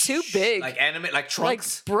was too big. Like anime, like Like,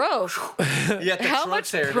 trunks. bro, Yeah, the how trunks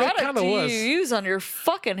much there. product kinda do you was. use on your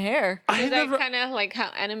fucking hair? I Is had that never. kind of like how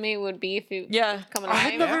anime would be if you Yeah. come I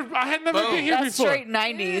had alive? never Boom. been here That's before. straight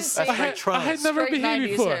 90s. That's I straight had trunks. never Straight been here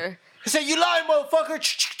 90s before. hair. He said, "You lying,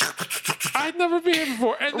 motherfucker." I had never been here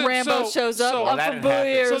before. And then Rambo shows up. So, I'm that from didn't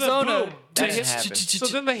Bowie, happen. so then Arizona. boom. That didn't happen. So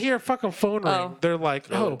then they hear a fucking phone ring. Oh. They're like,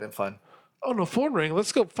 That would "Oh, have been fun. oh no, phone ring.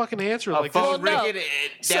 Let's go fucking answer it." Like, phone this is- no. ringing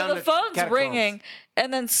So down the phone's catacombs. ringing,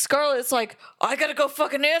 and then Scarlett's like, "I gotta go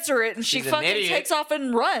fucking answer it," and she She's an fucking idiot. takes off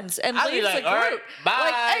and runs and I'd be leaves like, the "All right, group. bye."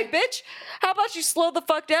 Like, hey, bitch, how about you slow the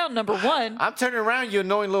fuck down? Number one. I'm turning around, you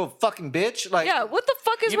annoying little fucking bitch. Like, Yeah, what the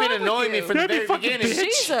fuck is you've wrong been annoying with me you? from the Maybe very fucking beginning. bitch.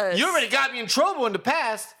 Jesus. You already got me in trouble in the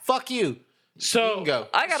past. Fuck you. So You can go.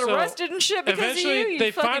 I got so arrested and shit because of eventually you, you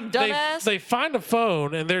they fucking find dumbass. they find a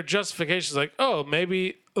phone, and their justification is like, "Oh,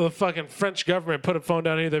 maybe the fucking French government put a phone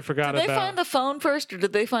down here they forgot Did they about." find the phone first, or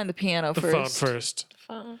did they find the piano the first? phone first.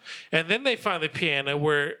 And then they find the piano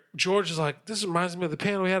where George is like, "This reminds me of the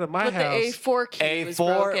piano we had at my But the house." A4 key was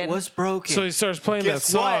A4 broken. was broken. So he starts playing Guess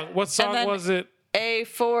that song. what? What song then- was it?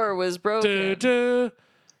 A4 was broken. Du, du,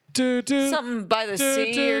 Something by the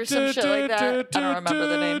sea or some shit like that. I don't remember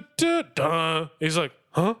the name. He's like,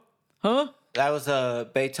 huh? That was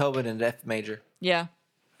Beethoven in F major. Yeah.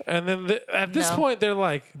 And then at this No. point, they're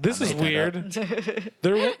like, "This is made that weird."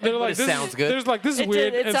 They're like, it "This sounds good. There's like, "This is It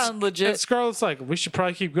weird." did. It and, sounded legit. And Scarlett's like, "We should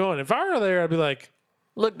probably keep going." If I were there, I'd be like,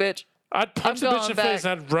 Look, bitch. I'd punch the I'm bitch in the going face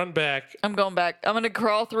and I'd run back. I'm going back. I'm gonna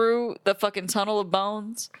crawl through the fucking tunnel of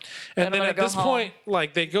bones. And I'm then gonna at go this home. point,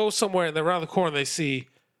 like they go somewhere and they're around the corner and they see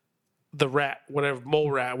the rat, whatever,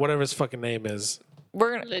 mole rat, whatever his fucking name is.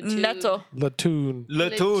 We're gonna Latoon. Neto. Latoon.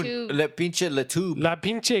 Latoon. Latube. Le pinche Latube. La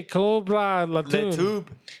pinche cobra Latoon. Latube.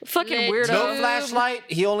 Fucking Lit- weirdo. No Tube. flashlight.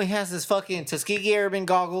 He only has his fucking Tuskegee Airman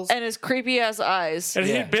goggles. And his creepy ass eyes. And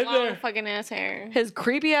Yeah. he'd been Long there fucking ass hair. His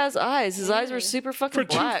creepy ass eyes. His eyes were super for fucking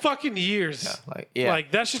black. 2 fucking years. Like, yeah.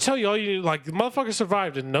 Like that should tell you all you need. Like the motherfucker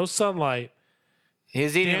survived in no sunlight. he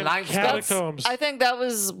was eating Damn limestone. catacombs. I think that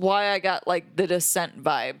was why I got like the Descent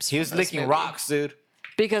vibes. He was from this licking movie. rocks, dude.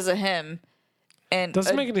 because of him. And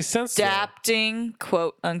Doesn't make any sense. though. adapting,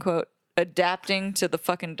 quote unquote, adapting to the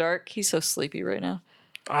fucking dark. He's so sleepy right now.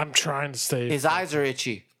 I'm trying to stay. His eyes are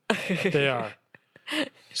itchy. They are.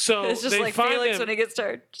 So It's just they like find Felix him, when he gets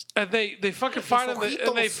tired. and they fucking find him,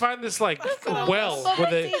 and they find this like well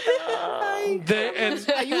where they and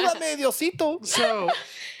Ayúdame, Diosito. so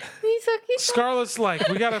He's so cute. Scarlett's like,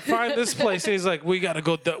 we gotta find this place, and he's like, we gotta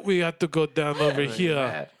go. We have to go down over here.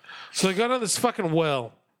 Mad. So they go down this fucking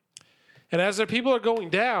well, and as their people are going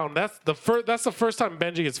down, that's the first time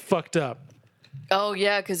Benji gets fucked up. Oh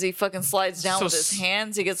yeah, because he fucking slides down So with his s-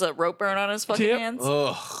 hands. He gets a rope burn on his fucking Yep. hands.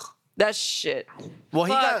 Ugh. That's shit. Well,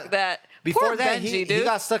 he Fuck got that. before Poor that. Benji, He dude.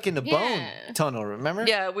 got stuck in the Yeah. bone tunnel. Remember?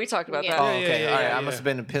 Yeah, we talked about Yeah. Oh, that. okay. yeah, All right. yeah, I must have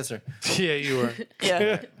been a pisser. Yeah, you were.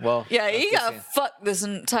 Yeah. Well. Yeah, he that's got good fucked this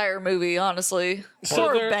entire movie, honestly. So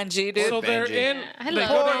Poor they're- Benji, dude. So they're Benji. in. I They love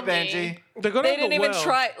go Poor down. Benji. They go They down didn't the even well.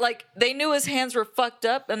 try. Like they knew his hands were fucked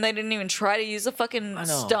up, and they didn't even try to use a fucking I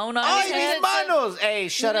know. stone on Ay, his mis hand. manos. Hey,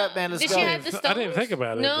 shut up, man. Let's Did go. she have the stones? I didn't think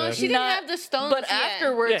about it, No, man. she didn't Not- have the stones. But yet.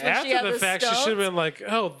 afterwards, Yeah, when she had after the fact, she stones, should have been like,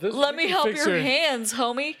 "Oh, this, let me we can help fix your her. hands,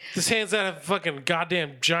 homie." This hand's that have fucking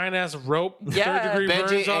goddamn giant ass rope, Yeah. 3rd-degree Benji,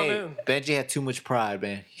 burns on hey, it." Benji had too much pride,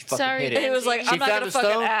 man. He fucking Sorry, hit He it. was like, She "I'm She not found gonna the fucking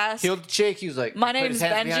stone, ask." killed the chick. He was like, My put his name's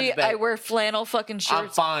hands behind his Benji. back. I wear flannel fucking I'm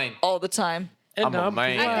shirts fine. all the time. And I'm a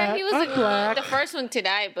man. I thought he was I'm black. the first one to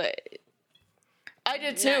die, but I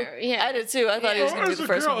did too. Yeah. I did too. I thought he was Yeah. gonna be It's the a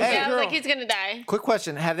first girl. one. Hey. yeah, I was girl. like, he's gonna die. Quick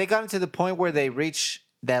question: have they gotten to the point where they reach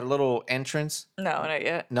that little entrance? No, not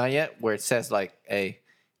yet. Not yet. Where it says like, "Hey,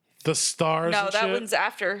 The stars. No, and that shit. one's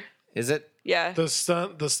after. is it?" Yeah. the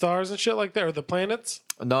stars and shit like that, or the planets.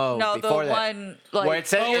 No, No, the before that. one like Where it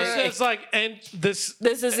says, Oh, it's like and this.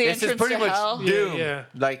 this is the this is entrance pretty to much hell. doom. Yeah.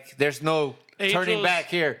 Like, there's no turning Angels- back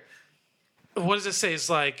here. What does it say? It's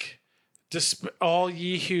like, just all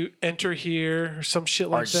ye who enter here, or some shit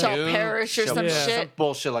like Or that. Shall doomed. perish or Shall- some Yeah. shit. Some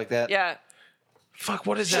bullshit like that. Yeah. Fuck,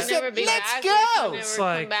 what is She that? said, Never be "Let's back, go." or she'll It's never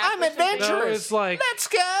like- come back I'm or something. adventurous. No, it's like, Let's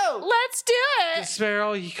go. Let's do it. despair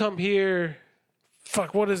all ye come here.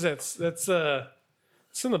 Fuck, what is that? That's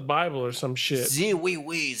it's in the Bible or some shit. The way,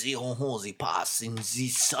 the hon, the pass, in the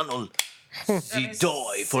sun, me the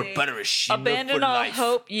die for see. perish. Abandon for all life.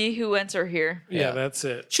 hope, ye who enter here. Yeah, that's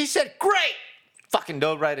it. She said, "Great." Fucking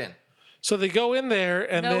dove right in. So they go in there,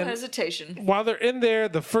 and No then hesitation. while they're in there,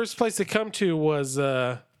 the first place they come to was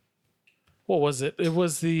what was it? It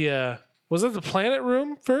was the was it the planet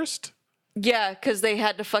room first? Yeah, because they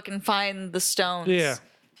had to fucking find the stones. Yeah.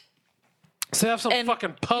 So they have some And,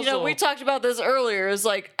 fucking puzzle. You know, we talked about this earlier. It's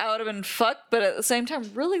like I would have been fucked, but at the same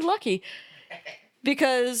time, really lucky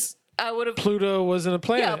because I would have. Pluto wasn't a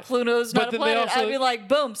planet. Yeah, Pluto's not But a then they planet. also- I'd be like,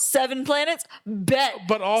 boom, 7 planets, bet.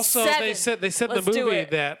 But also they 7. said in Let's the do movie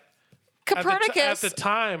it. that Copernicus at the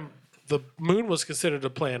time the moon was considered a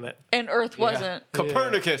planet. and Earth wasn't.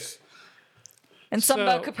 Copernicus. And something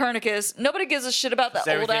So- about Copernicus. Nobody gives a shit about that old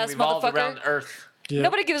Everything ass revolves motherfucker. around Earth. Yeah.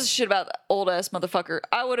 Nobody gives a shit about that old ass motherfucker.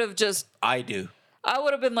 I would have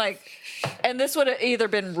been like, and this would have either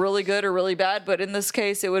been really good or really bad, but in this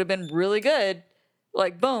case, it would have been really good.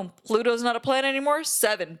 Like, boom, Pluto's not a planet anymore.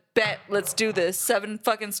 7, bet, let's do this. 7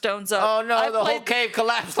 fucking stones up. Oh no, I've the whole played- cave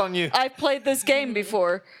collapsed on you. I've played this game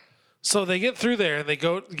before. So they get through there and they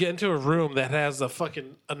get into a room that has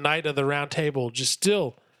a knight of the round table, just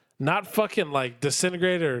still not fucking like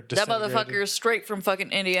disintegrated or That disintegrated. motherfucker is straight from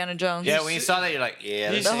fucking Indiana Jones. Yeah, when you saw that, you're like,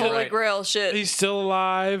 yeah, He's this the is Holy right. Grail shit. He's still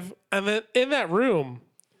alive. And then in that room,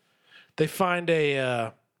 they find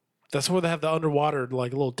that's where they have the underwater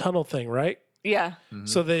like little tunnel thing, right? Yeah,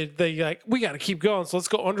 So they like, we got to keep going. So let's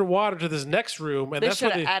go underwater to this next room, and they that's should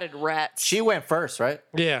what have they added rats. She went first, right?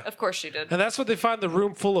 yeah. Of course she did. And that's what they find the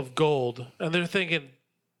room full of gold. And they're thinking,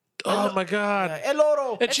 Oh my god. El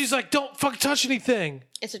oro. And she's like, "Don't fucking touch anything.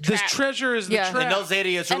 It's a This trap. treasure is the Yeah. trap." And those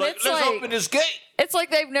idiots are And like, it's let's like- open this gate. It's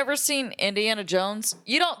like they've never seen Indiana Jones.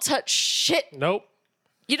 You don't touch shit. Nope.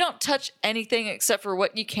 You don't touch anything except for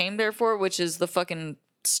what you came there for, which is the fucking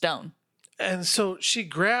stone. And so she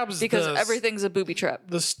grabs Because the, everything's a booby trap.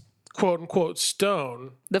 the quote unquote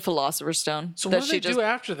stone. The Philosopher's Stone. So that what do she they just do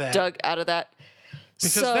after that? dug out of that.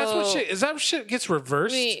 Because so, that's what shit is. That shit gets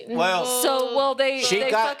reversed. Well, So well they She they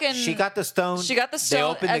got fucking she got the stone. she got the They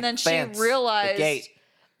stone, opened and the then fence, she realized, the gate.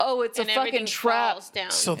 oh, it's and a fucking everything trap. falls down.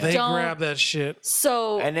 So they Don't- grab that shit.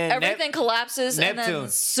 So And then everything collapses, and then Neptune.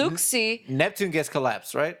 Suxi. Neptune gets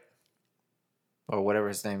collapsed, right? Or whatever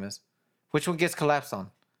his name is. Which one gets collapsed on?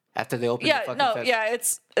 After they open the Yeah, fucking no, fence? yeah,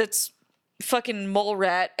 it's fucking mole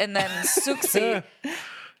rat, and then Suxi.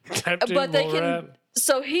 But they can.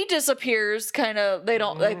 So he disappears. Kind of. They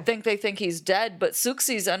don't. They think he's dead, but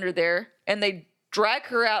Suxi's under there, and they drag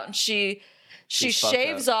her out, and she She's fucked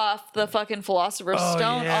shaves off the fucking Philosopher's Oh,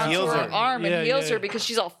 Stone yeah. onto Heals her her. arm and Yeah, heals yeah. her because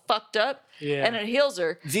she's all fucked up, Yeah. and it heals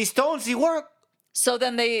her. These stones, they work. So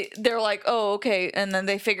then they're like, oh, okay, and then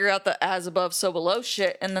they figure out the as above, so below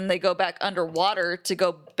shit, and then they go back underwater to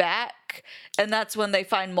go back, and that's when they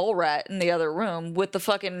find Mole Rat in the other room with the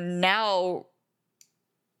fucking now,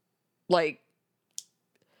 like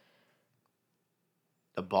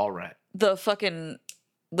The ball rat. the fucking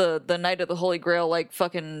the Knight of the Holy Grail, like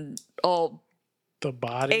fucking all the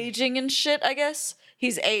body. aging and shit. I guess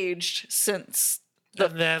he's aged since the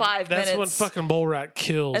And then 5 that's minutes, when fucking Mole Rat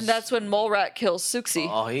kills. and that's when Mole Rat kills Suxi.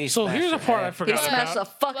 Oh, he so smashed here's a her part I head. he forgot smashed the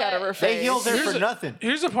about. fuck out of her face. They healed her Here's for a- nothing.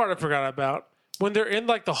 Here's the part I forgot about. When they're in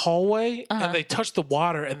like the hallway Uh-huh. and they touch the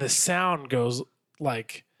water and the sound goes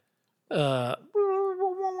like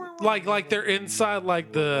like they're inside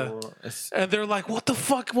like the It's and they're like, what the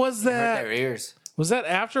fuck was hurt that? their ears. Was that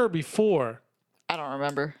after or before? I don't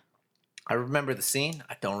remember. I remember the scene.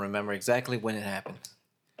 I don't remember exactly when it happened.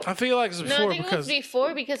 I feel like it's No, before I think it was because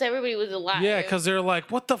before because everybody was alive. yeah, because they're like,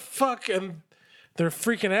 what the fuck, and they're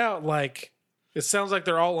freaking out. Like it sounds like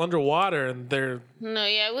they're all underwater and they're No,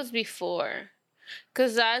 yeah, it was before.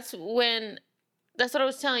 Because that's when. That's what I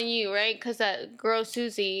was telling you, right? Because that girl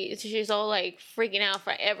Susie, she's all like freaking out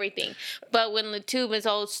for everything. But when Latube is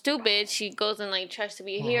all stupid, she goes and like tries to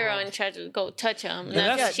be a hero and tries to go touch him. And Yeah,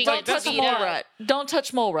 that's when she Don't like, gets touch beat Mole up. Rat. Don't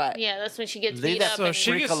touch Mole Rat. Yeah, that's when she gets Leave beat that up. so And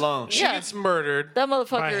she- Freak alone. She Yeah. gets murdered. That by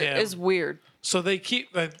motherfucker him. is weird. So they keep.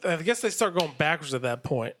 I guess they start going backwards at that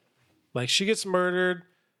point. Like she gets murdered.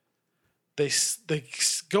 They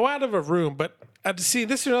go out of a room, but see,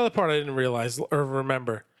 this is another part I didn't realize or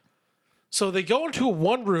remember. So they go into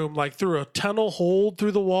one room, like through a tunnel hole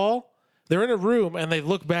through the wall. They're in a room and they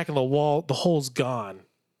look back and the wall, the hole's gone.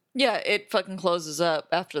 Yeah, it fucking closes up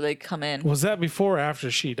after they come in. Was that before or after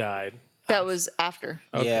she died? That was after.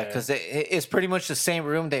 Yeah, Okay. because it's pretty much the same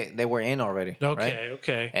room they were in already. Okay, Right?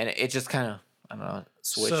 okay. And it just kind of, I don't know,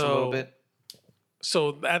 switched a So- little bit.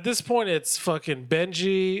 So at this point, it's fucking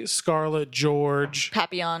Benji, Scarlet, George,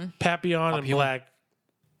 Papillon, Papillon, and Papillon.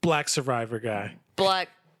 Black Survivor guy. black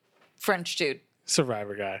French dude.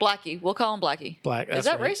 Survivor guy. Blackie. We'll call him Blackie. Black. Is that's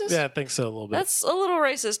that right. racist? Yeah, I think so a little bit. That's a little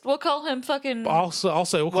racist. We'll call him fucking. Also,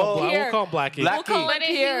 we'll call, Well, we'll call him Blackie. We'll call him But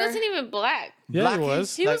he Pierre. wasn't even black. Yeah, he Blackie?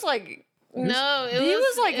 was. He was like. No, it He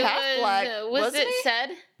was, like, it half black, Was wasn't it he? said?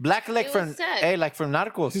 Black like It from, was sad. hey, like from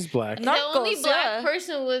Narcos. He's black. No. The only Narcos, black yeah.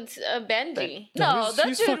 person was Benji. No, that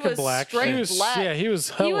he's dude fucking was black. straight He was, black. Yeah, he was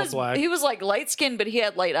hella He was black. he was like light skinned, but he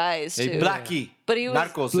had light eyes too. Hey, Blackie. But he was-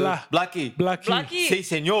 Narcos. Bla- Blackie. Blackie. Blackie. Sí,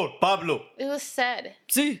 señor. Pablo. It was said.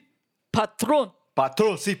 Sí, patron.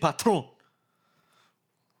 Patron. Sí, patron.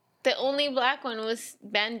 The only black one was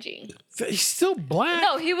Benji. He's still black.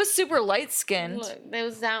 No, he was super light skinned. Look, there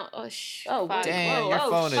was that. Oh, Oh, fuck. Damn, whoa, your oh,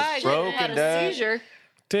 phone is fuck, broken, had a Dad. seizure.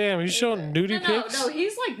 Damn, you showing nudie No, pics? no,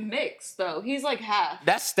 he's like mixed though. He's like half.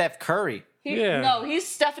 That's Steph Curry. Yeah. No, he's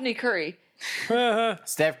Stephanie Curry.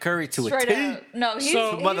 Steph Curry to Straight a T. out. No, he's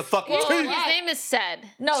So- Motherfucking he's T. His black. name is said.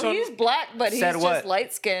 No, So- he's black, but he's Said just what?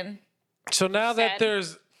 light skinned. So now that Sad.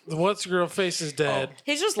 there's what's girl face is dead.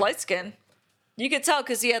 He's just light skinned. You could tell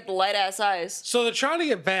because he had the light ass eyes. So they're trying to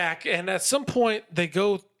get back, and at some point they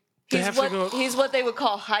go. They He's have what to go. he's what they would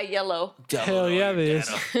call high yellow. Hell yeah, they is.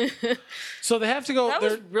 So they have to go. That They're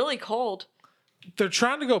was really cold. they're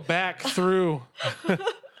trying to go back through.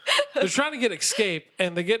 They're trying to get escape,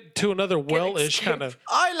 and they get to another well-ish escape. kind of.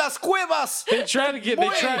 Ay, las cuevas. They try to get. They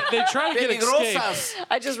try to get escape. Peligrosas.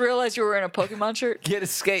 I just realized you were in a Pokemon shirt. Get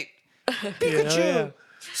escape. Yeah, Pikachu. yeah.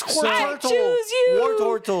 Squirtle. choose you.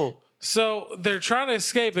 Wartortle. So they're trying to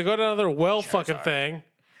escape. They go to another well fucking thing.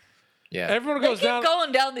 Yeah. Everyone They goes keep down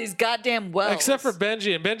going down these goddamn wells. except for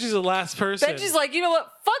Benji, and Benji's the last person. Benji's like, you know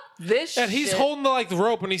what? Fuck this and he's shit. holding the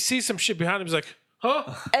rope, and he sees some shit behind him. He's like, "Huh?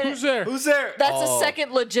 And Who's there?" Who's there? That's Oh. a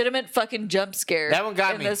second legitimate fucking jump scare. That one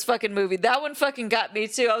got in me. this fucking movie. That one fucking got me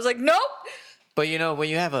too. I was like, nope. But when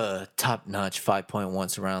you have a top-notch 5.1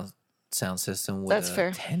 surround sound system with That's a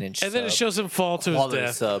fair. 10-inch And then it shows him fall to his quality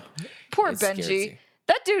death. sub. Poor It scares Benji. you.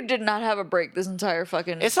 That dude did not have a break this entire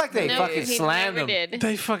fucking. It's like they No, fucking he slammed never him. did.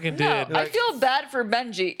 They fucking no, did. I feel bad for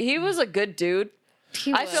Benji. He was a good dude.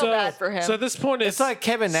 I feel bad for him. So at this point, It's like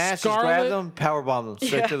Kevin Nash just grabbed them, power bombed them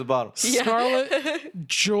straight to the bottom. Scarlett,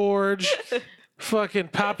 George, fucking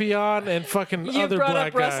Papillon, and fucking you other brought black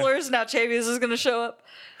up guy. wrestlers. Now Chavius is gonna show up.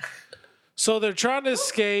 So they're trying to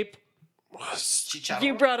escape.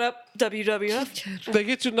 You brought up WWF. They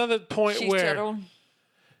get to another point where Chicharro.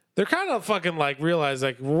 they're kind of fucking realize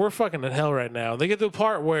we're fucking in hell right now. They get to a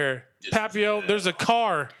part where Papillon, there's a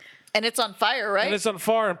car And it's on fire, right? and it's on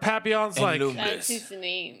fire, and Papillon's And like, Lou- That's his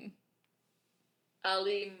name.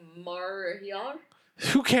 Ali Mariar.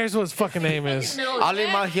 who cares what his fucking name is? Ali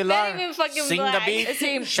Not Mahilar, even fucking black. Singabi, Is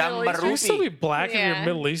he Middle Can you still be Shambarupi. black if you're Yeah.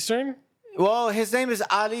 Middle Eastern? Well, his name is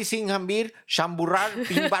Ali Singhambir Shamburar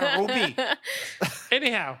Bimbarubi.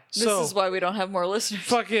 Anyhow, This so is why we don't have more listeners.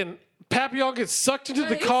 fucking Papillon gets sucked into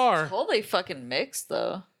the He's car. Totally fucking mixed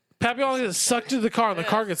though. Papillon gets sucked into the car, and the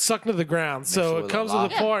car gets sucked into the ground. So with it a comes to the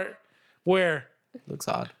lot. part where Looks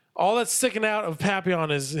odd. all that's sticking out of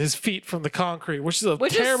Papillon is his feet from the concrete, which is a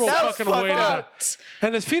Which is terrible so fucking way to. fucked.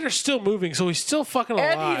 And his feet are still moving, so he's still fucking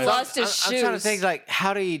And alive. he lost his I'm shoes. trying to think,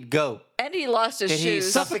 how did he go? And he lost his Did he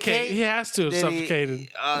shoes. suffocate? He has to have Did he- suffocated.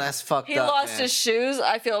 Oh, that's fucked He up. lost man. his shoes.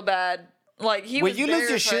 I feel bad. Like he When was you lose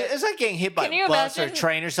your shoes, barefoot. it's like getting hit by Can a you bus or a imagine,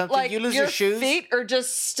 train or something. Like you lose your your shoes. feet are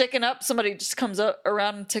just sticking up. Somebody just comes up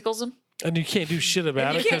around and tickles them. And you can't do shit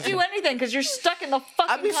about You it. can't 'cause do anything because you're stuck in the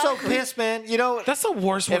fucking. I'd be so concrete. pissed, man. that's the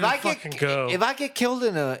worst way if to I fucking get go. if I get killed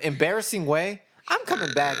in an embarrassing way, I'm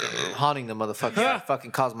coming back and haunting the motherfucker that fucking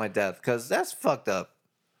caused my death because that's fucked up.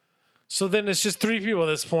 So then it's just three people at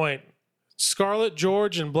this point: Scarlett,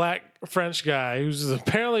 George, and black French guy, who's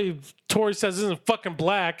apparently Tori says isn't fucking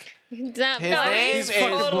black. He's not His black. name he's is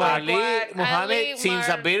fucking black. Ali Black. Muhammad Ali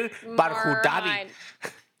Sinzabir Barhudabi.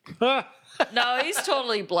 Marad. No, he's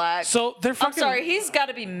totally black. So they're I'm fucking. sorry, he's got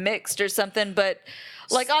to be mixed or something. But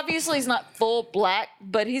obviously he's not full black,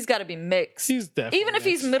 but he's got to be mixed. He's definitely even if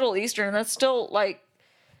he's mixed. Middle Eastern, that's still like.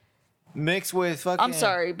 Mixed with fucking. I'm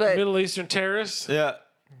sorry, but Middle Eastern terrorists. Yeah.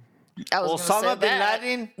 I was gonna say Osama bin that,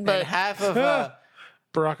 Laden but and half of.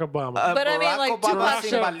 Barack Obama. But I mean, Barack like, Obama Tupac-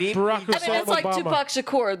 Sinbali. Barack I mean, it's Osama like Obama. Tupac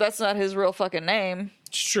Shakur. That's not his real fucking name.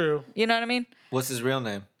 It's true. You know what I mean? What's his real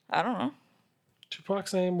name? I don't know.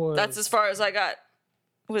 Tupac's name was. That's as far as I got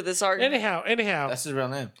with this argument. Anyhow. That's his real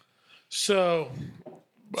name. So.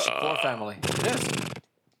 Shakur family. Yes.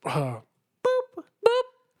 uh,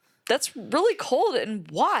 That's really cold, and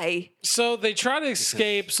why? So they try to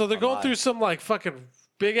escape. So they're going alive. through some fucking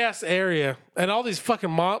big ass area, and all these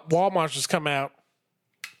fucking wall monsters come out,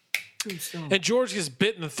 and George gets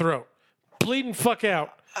bit in the throat, bleeding fuck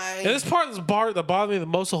out. And this part is the part that bothered me the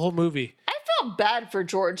most the whole movie. I felt bad for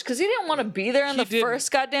George because he didn't want to be there in He the didn't. first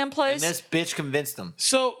goddamn And place. this bitch convinced him.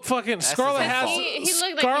 So fucking Scarlett his has fault. He looked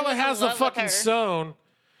like he Scarlett was in has the love with fucking her. stone.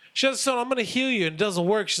 She has the stone. I'm gonna heal you, and it doesn't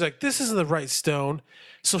work. She's like, this isn't the right stone.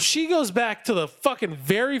 So she goes back to the fucking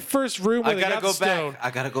very first room where I they gotta got go the stone. back.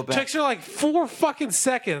 I gotta go back. Takes her 4 fucking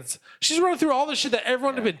seconds. She's running through all the shit that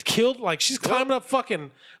everyone had been killed. Like she's climbing up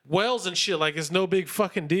fucking wells and shit. Like it's no big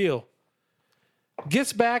fucking deal.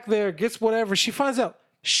 Gets back there, gets whatever. She finds out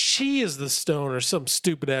she is the stone or some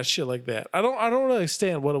stupid ass shit like that. I don't really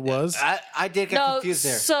understand what it was. I did get No, confused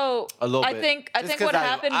there. so A little I bit. think Just 'cause what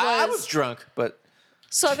happened I was was drunk, but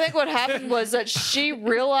so I think what happened was that she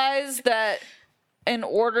realized that in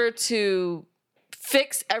order to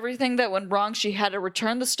fix everything that went wrong, she had to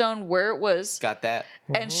return the stone where it was. got that.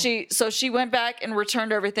 And she went back and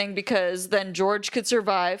returned everything because then George could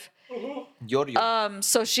survive. Yorio.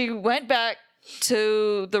 So she went back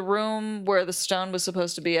to the room where the stone was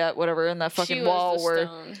supposed to be at, whatever, in that fucking She wall was the where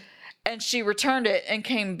stone. and she returned it and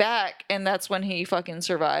came back, and that's when he fucking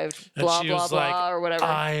survived. And Blah she blah was blah like, or whatever.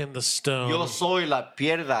 I am the stone. Yo soy la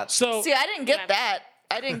piedra. So See, I didn't get that.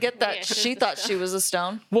 I didn't get that. Yeah, She the thought she was a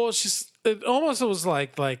stone. well, it almost was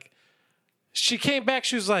like she came back.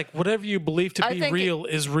 She was like, whatever you believe to I be think real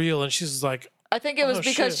is real, and she's like, I think it was Oh,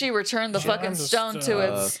 because shit. she returned the fucking I'm the stone to stone.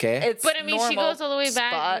 its Okay. its But I mean, she normal goes all the way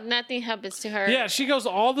back. spot. Nothing happens to her. yeah. She goes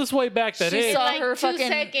all this way back. That She hey, saw like her 2 fucking-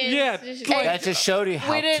 seconds. Yeah, She's like- That just showed you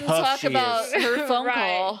how We didn't tough talk she about is. her phone Right.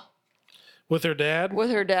 call with her dad, with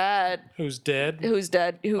her dad, who's dead. who's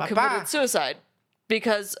dead, who Papa. committed suicide.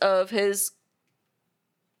 because of his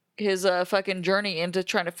fucking journey into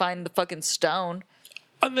trying to find the fucking stone.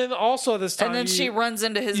 And then also this time, And then she runs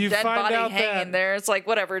into his you dead find body out hanging that- there. It's like,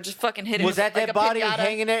 whatever, just fucking hit it. Was that like dead a body pinata.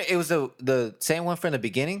 hanging there? It was the same one from the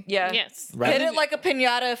beginning. Yeah. Yes. Right. Hit it like a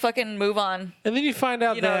pinata, fucking move on. and then you find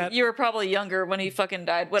out You know, that you were probably younger when he fucking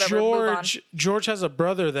died. Whatever, move on. George has a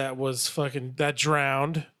brother that was fucking that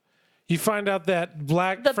drowned. You find out that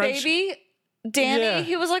black The French, baby, Danny, Yeah.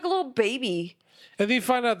 he was like a little baby. and then you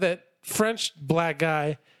find out that French black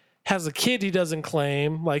guy has a kid he doesn't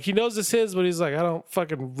claim. Like he knows it's his, but he's like, I don't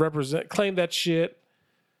fucking claim that shit.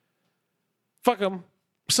 Fuck him.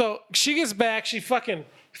 So she gets back. She fucking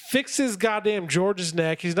fixes goddamn George's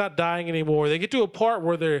neck. He's not dying anymore. They get to a part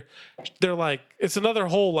where they're like, it's another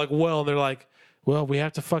hole, like well, and they're like, well, we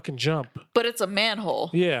have to fucking jump. But it's a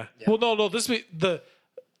manhole. Yeah. Well, no. This be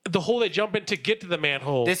the hole they jump in to get to the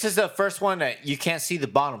manhole. This is the first one that you can't see the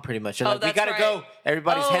bottom pretty much. They're Oh, like, we that's gotta right. go.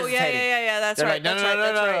 Everybody's Oh, hesitating. yeah. That's They're right. like, no, that's no, right. no,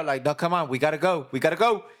 that's no, no. right. Like, no, come on, we gotta go. We gotta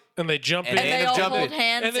go. and they jump in. And they end up all jumping. hold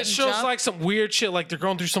hands And it shows jump. like some weird shit, like they're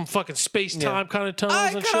going through some fucking space time kind of tunnels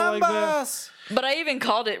Ay, and shit like that. carambas. But I even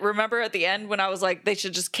called it. Remember at the end when I was like, they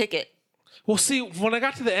should just kick it. Well, see, when I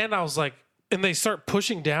got to the end, I was like, and they start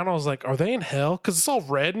pushing down. I was like, are they in hell? Because it's all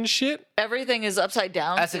red and shit. Everything is upside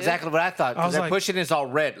down. That's too. exactly what I thought. I was Because they're like- pushing it's all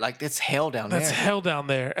red. Like, it's hell down That's there. hell down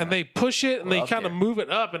there. And they push it and they up kind of there. move it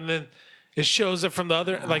up, and then it shows it from the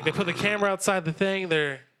other. Like they put the camera outside the thing.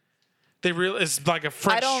 It's like a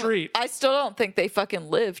French street. I still don't think they fucking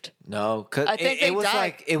lived. No, because I think it they was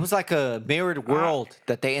died. like a mirrored world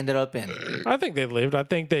that they ended up in. I think they lived. I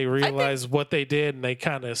think they realized what they did and they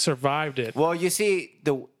kind of survived it. Well, you see,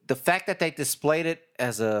 the fact that they displayed it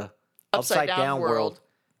as a upside down world,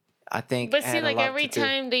 I think. But see, had a like lot every to do.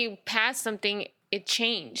 time they passed something, it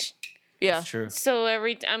changed. Yeah. True. So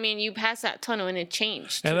you pass that tunnel and it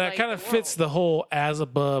changed. And to, that like, kind of the fits world. the whole as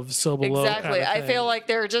above, so below. Exactly. kinda I thing. feel like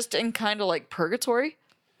they're just in kind of like purgatory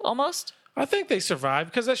almost. I think they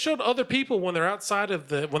survived because that showed other people when they're outside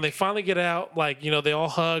of when they finally get out, like, you know, they all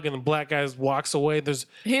hug and the black guy walks away. There's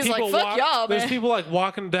He's like, people "Fuck y'all, There's man." people like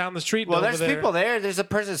walking down the street. Well, over there's there. people there. There's a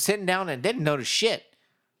person sitting down and didn't notice shit.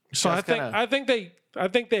 So That's I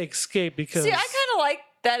think they escaped because See, I kind of like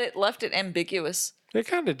that it left it ambiguous they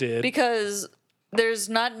kind of did. because there's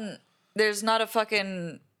not a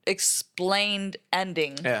fucking explained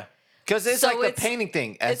ending. Yeah. Because it's So like the it's- painting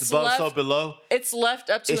thing. As it's above, so left- below. It's left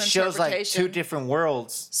up to It shows like interpretation. two different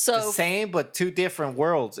worlds. So- the same, but two different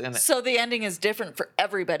worlds in it. So the ending is different for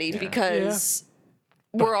everybody because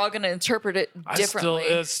we're all going to interpret it differently.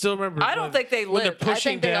 I still remember. I don't think they when they're lived. I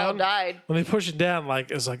pushing think they all down- died. When they push it down, like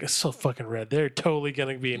it's so fucking red. They're totally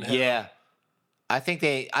gonna be in hell. Yeah. I think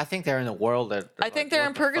they're in the world that. I think they're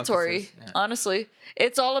in purgatory. Honestly,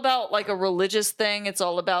 it's all about like a religious thing. It's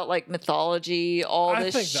all about like mythology, all I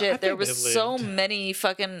this think shit. they there was so lived. many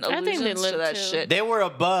fucking I think they allusions to lived that too. shit. They were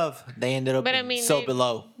above. They ended up But I mean, so they-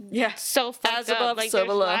 below. Yeah, So fucked As up. above, Like so their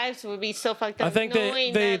below. lives would be so fucked up. I think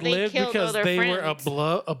knowing they that they lived killed all because their they were friends.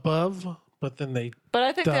 above, but then they. but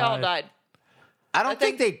I think they all Died. died. I don't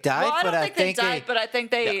think they died, Well, I but don't I think think they died, but I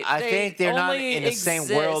think they. I think they're not only in the same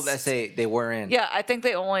world exist- as they were in. Yeah, I think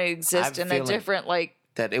they only exist I'm in a feeling different like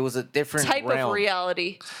That it was a different type realm. of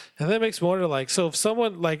reality. And that makes me wonder, like, so if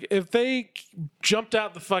someone, like, if they jumped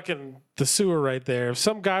out the sewer right there, if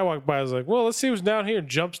some guy walked by and was like, well, let's see who's down here and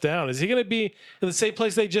jumps down, is he going to be in the same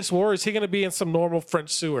place they just were? Or is he going to be in some normal French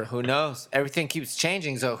sewer? Who knows? Everything keeps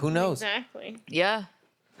changing, so who knows? Exactly. Yeah,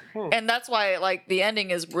 and that's why like the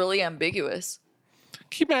ending is really ambiguous.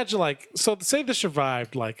 Can you imagine, like, so say they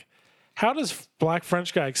survived, like, how does Black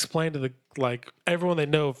French guy explain to everyone they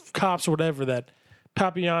know, cops or whatever, that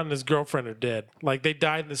Papillon and his girlfriend are dead? Like, they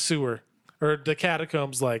died in the sewer or the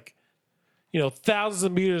catacombs, like, you know, thousands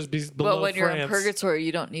of meters below But when you're in France. purgatory,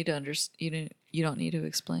 you don't need to you don't need to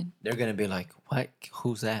explain. They're gonna be like, "What?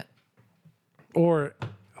 Who's that?" Or,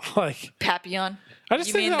 like, Papillon. I just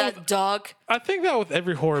You think mean that that dog? I think that with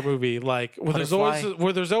every horror movie, like where there's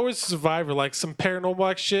always a survivor, like some paranormal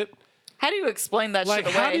like shit. How do you explain that Like,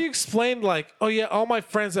 shit away? how do you explain, like, oh yeah, all my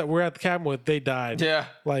friends that were at the cabin with, they died. Yeah.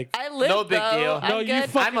 Like, I live. No big though. deal. I'm No, you good.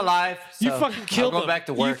 fucking- I'm alive. you so fucking killed I'll them. go back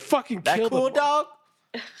to You work. fucking that killed cool them. dog.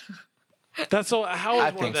 That's so. How I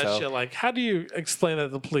is one of think that so. shit? Like, how do you explain that to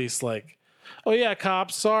the police? Like, oh yeah,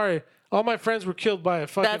 cops, sorry, all my friends were killed by a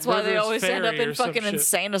fucking. That's why they murderous always end up fairy in or some fucking shit.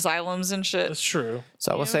 insane asylums and shit. That's true.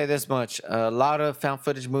 So I will say this much: a lot of found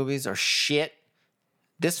footage movies are shit.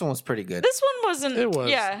 This one was pretty good. This one wasn't. It was.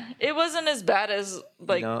 Yeah, it wasn't as bad as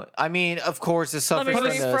like. You know, I mean, of course, it's Let me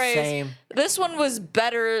suffering from the rephrase. same. This one was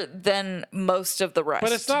better than most of the rest.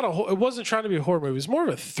 But it's not it wasn't trying to be a horror movie. It's more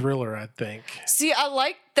of a thriller, I think. See, I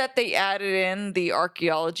like that they added in the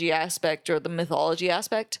archaeology aspect or the mythology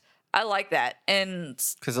aspect. I like that. And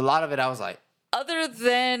Because a lot of it, I was like, other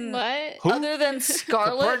than What? other than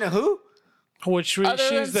Scarlet, Capernaum, who? Which Other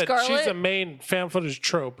she's than Scarlet? the main fan footage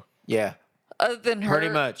trope. Yeah, other than her,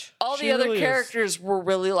 pretty much. all She the other really is. characters were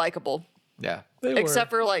really likable, Yeah. They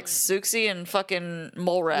except were. for like Suxi and fucking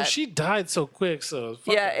Mole Rat. Well, she died so quick, so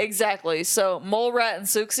fuck Yeah, her. exactly. So Mole Rat and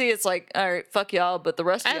Suxi, it's like, all right, fuck y'all, but the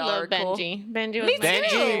rest of I y'all love are cool. Benji. Benji was Me my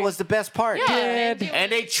too. Benji Ew. was the best part. Yeah. Dead. Benji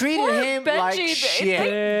And they treated Poor him Benji, like they shit.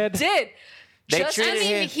 Dead. did. They Justice, treated I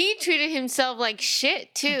mean, him. he treated himself like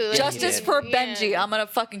shit too. Like, justice did. for yeah. Benji. I'm gonna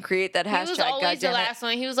fucking create that He was hashtag. always the goddammit. last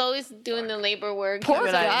one. He was always doing the labor work. Poor I'd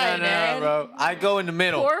be like, guy, no, man. bro. I go in the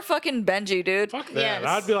middle. Poor fucking Benji, dude. Fuck that. Yes.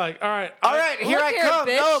 I'd be like, all right. All right, here Look I here, come.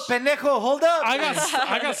 bitch. No, pendejo, hold up.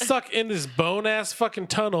 I got stuck in this bone ass fucking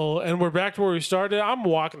tunnel, and we're back to where we started. I'm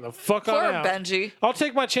walking the fuck Poor on out. Benji. I'll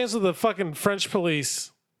take my chance with the fucking French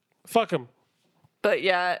police. Fuck them. But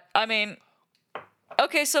yeah, I mean,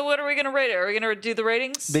 okay. So what are we gonna rate it? Are we gonna do the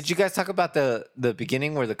ratings? Did you guys talk about the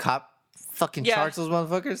beginning where the cop fucking Yeah. charged those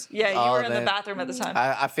motherfuckers? Yeah, you Oh, were in the man. bathroom at the time.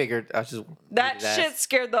 I figured. I was just that needed shit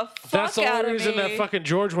scared the fuck That's the out only of reason me. that fucking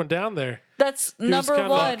George went down there. That's number kinda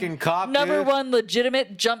one. fucking cop, number dude. one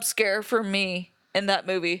legitimate jump scare for me in that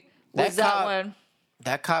movie was That that cop- one.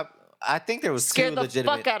 That cop. I think there was Scared two the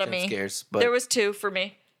legitimate fuck out of jump me. scares, but There was two for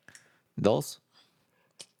me. dos,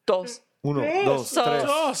 Dos. uno, dos, So, tres.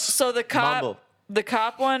 Oh, so the cop, Mambo. the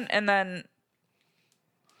cop one, and then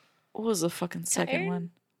what was the fucking second Tired?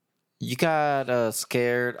 one? You got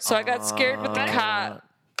scared. So I got scared with the cop,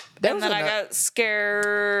 There and was then I ano- got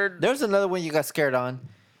scared. There was another one you got scared on.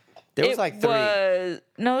 There was like three.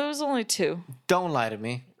 No, there was only two. Don't lie to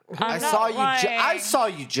me. I not saw you. I lying. saw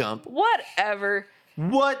you jump. Whatever.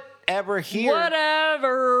 Whatever here.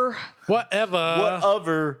 Whatever.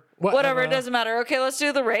 Whatever. Whatever. It doesn't matter. Okay, let's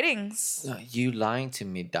do the ratings. You lying to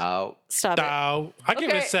me, dog. Stop it. Ow. I give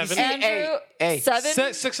it a Okay, 7. Andrew, Hey, 7.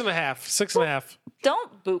 6.5. 6.5.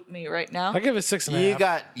 Don't boot me right now. I give it 6.5. You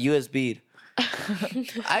got USB'd.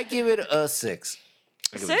 I give it a 6.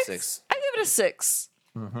 I give it a 6? 6. I give it a 6.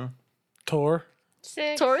 Tor.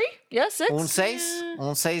 Six. Tori? Yeah, 6. Un 6.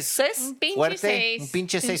 Un 6. 6. Pinche Fuerte. seis. Un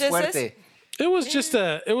pinche 6 Pinche fuerte. seis. It was just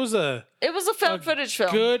it was a It was a found footage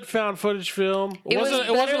film. good found footage film. It was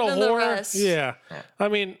It wasn't better a than the horror. rest. Yeah. I mean, I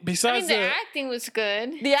mean, besides the the acting was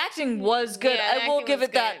good. The acting was good. Yeah, the I will acting give was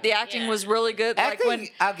it that. good. The acting Yeah. was really good. I Like think when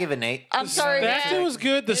I'll give it an 8. I'm sorry, the acting was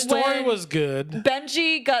good. The story When- was good.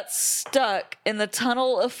 Benji got stuck in the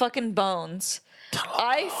tunnel of fucking bones.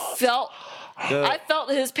 I felt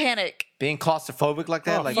his panic. Being claustrophobic like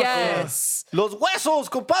that. Oh, like, fuck Yes. Los huesos,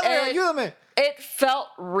 compadre, And- ayúdame. It felt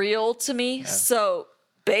real to me. So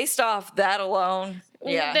based off that alone,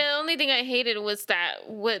 yeah. The only thing I hated was that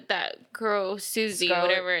with that girl Susie, Scarlet.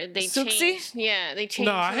 whatever they Suxi? changed. Yeah, they changed.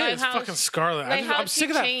 No, I hate like it's how fucking Scarlet. like how I'm she sick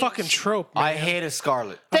of that changed. fucking trope. Man. I hated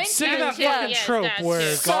Scarlet. Thank sick you. of that yeah. fucking Yes, trope that where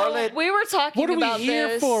too. Scarlet- So we were talking what are we about here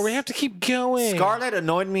this. for? We have to keep going. Scarlet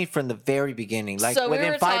annoyed me from the very beginning. Like So we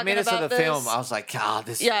within were 5 talking minutes of the about film, this. I was like,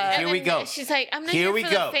 this. Yeah. Here And we then go. She's like, I'm not Here here, we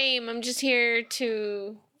for go. the fame. I'm just here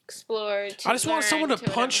to explore. To I just want learn, someone to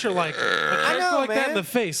punch her whatever." like a character know, like that in man. the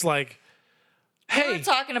face. Like, We hey, were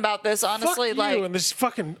talking about this fuck honestly. you, like, and this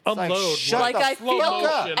fucking unload. shut like the I slow feel,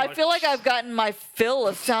 motion, I like- feel like I've gotten my fill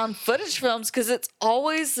of found footage films because it's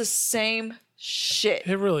always the same shit.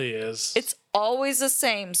 It really is. It's always the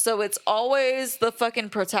same. So it's always the fucking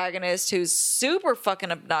protagonist who's super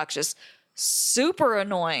fucking obnoxious, super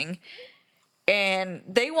annoying, and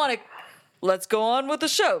they want to. Let's go on with the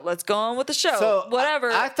show. Let's go on with the show. So, Whatever.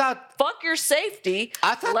 I thought Fuck your safety.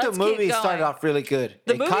 the Let's keep movie going. started off really good.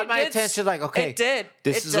 The It movie caught my did- attention. Like, okay, it did.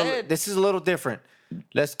 This It is did. this is a little different.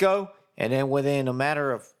 Let's go. And then within a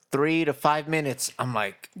matter of 3 to 5 minutes, I'm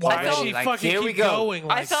like, Why I does felt- she like, fucking here keep we go. going? I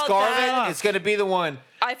Like, felt Scarlet bad. is gonna be the one.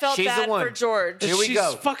 I felt She's the bad one. for George. Here we she's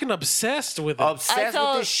go. fucking obsessed with it. Obsessed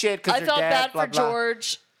with this shit because I her felt dad. bad blah, for blah.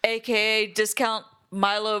 George, aka discount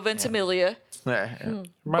Milo Ventimiglia. Yeah. Reminds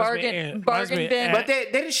bargain bin. eh, But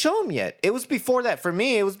they didn't show him yet. It was before that. For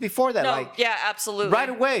me, it was before that. No, like yeah, absolutely. right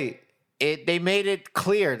away, they made it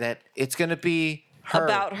clear that it's gonna be her.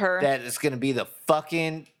 About her. That it's gonna be the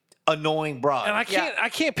fucking annoying broad. And I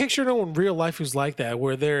can't picture no one in real life who's like that,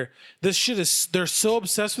 where they're so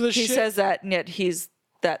obsessed with this He shit. says that, and yet he's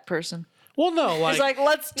that person. Well, no, like, He's like,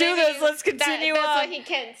 let's do Maybe this. Let's continue that's on. why he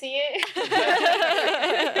can't see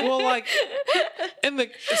it. well, like, in the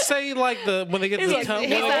say like the when they get to the like, tunnel,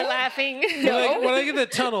 He's when, not laughing. when they get to the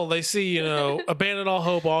tunnel, they see abandon all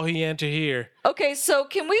hope, all he enter here. Okay, so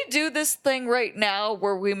can we do this thing right now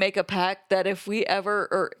where we make a pact that if we ever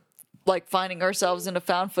are like finding ourselves in a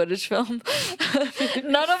found footage film,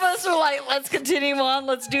 none of us are like, let's continue on,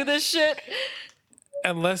 let's do this shit.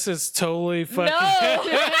 Unless it's totally fucking.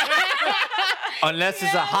 No. Unless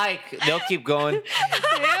it's a hike, they'll keep going.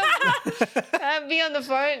 I'd be on the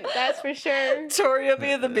front, that's for sure. Tori will be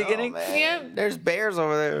in the beginning. Yeah. There's bears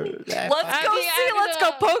over there. Let's go see. Let's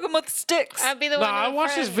go poke them with sticks. I'd be the No, one. I on the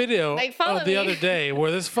watched this front. video Like, follow the me. other day where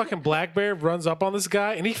this fucking black bear runs up on this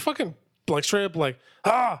guy and he fucking like straight up like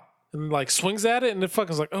and like swings at it and it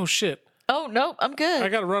fucking is like, oh shit, Oh no, I'm good. I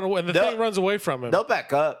gotta run away, and the No. thing runs away from him. They'll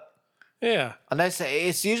back up. Yeah. Unless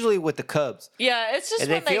it's usually with the cubs. Yeah, it's just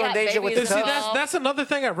And when they feel got in danger with babies the See, cubs. that's another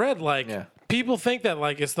thing I read. Like, Yeah. people think that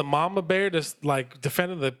like it's the mama bear just like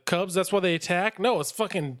defending the cubs. That's why they attack. No, it's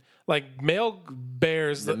fucking like male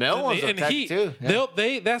bears. The male ones in attack heat. too,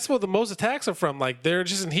 yeah. That's where the most attacks are from. Like they're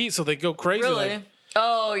just in heat, so they go crazy. Really? Like,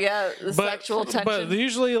 Oh yeah, the sexual tension. But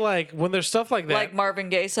usually, like when there's stuff like that, like Marvin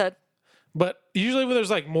Gaye said. but usually when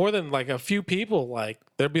there's like more than like a few people, like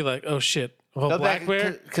they'll be like, oh shit, well, black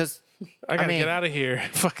bear, Because I gotta get out of here.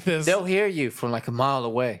 Fuck this. they'll hear you from like a mile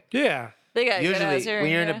away. Yeah. They got good ass Usually, here, when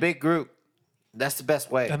you're in yeah. a big group, that's the best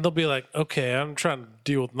way. And they'll be like, okay, I'm trying to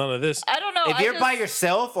deal with none of this. I don't know. If I you're just- by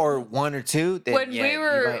yourself or one or two, then when yeah, we you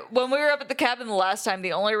were might- when we were up at the cabin the last time,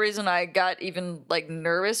 the only reason I got even like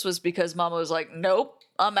nervous was because Mama was like, "Nope,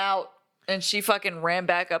 I'm out," and she fucking ran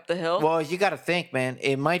back up the hill. Well, you got to think, man.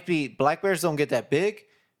 It might be black bears don't get that big,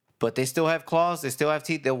 but they still have claws. They still have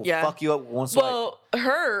teeth. They'll Yeah. fuck you up with one swipe. Well,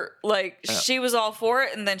 her like she was all for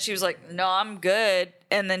it, and then she was like, "No, I'm good,"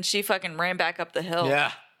 and then she fucking ran back up the hill.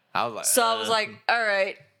 Yeah, I was like, So I was like, "All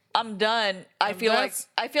right, I'm done." I feel like that's-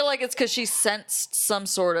 it's because she sensed some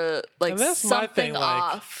sort of like And that's my something thing, like,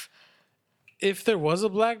 off. If there was a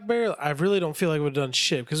black bear, I really don't feel like we would have done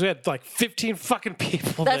shit because we had like 15 fucking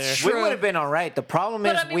people That's there. true. we would have been all right. The problem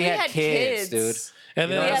But is I mean, we had kids, dude. And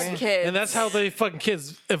You know then what I that's, mean? kids. and that's how they fucking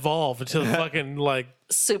kids evolve until fucking like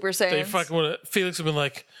Super they Saiyans. fucking Felix would have been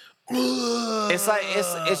like It's like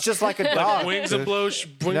it's just like a dog. wings dude. and blow, wings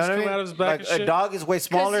You know what I come mean? out of his back Like and a shit. dog is way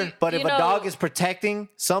smaller, you- but if you a know- dog is protecting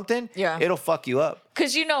something, Yeah. it'll fuck you up.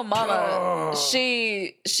 Cause you know, Mama,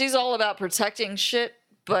 she's all about protecting shit,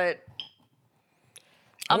 but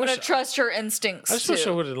I'm wish- gonna trust her instincts I just wish I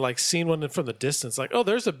too. would have like seen one from the distance, like, oh,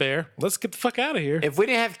 there's a bear. Let's get the fuck out of here. If we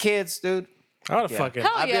didn't have kids, dude, I would have yeah. fucking.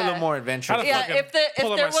 Hell I'd be a yeah. little more adventurous. I'd Yeah, fucking if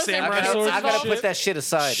pull out there my wasn't samurai kids swords I and gotta involved, shit. put that shit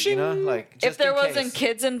aside, you know? Like if just there in wasn't case.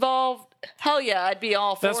 kids involved, hell yeah, I'd be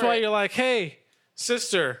all for That's why it. you're like, hey,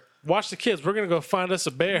 sister, watch the kids. We're gonna go find us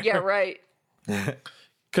a bear. Yeah, right.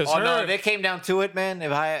 Because Oh no, if it came down to it, man, if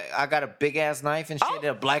I got a big ass knife and shit, I'll and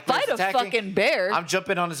a black bear's Fight a attacking, fucking bear. I'm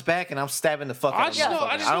jumping on his back and I'm stabbing the fuck out of just know-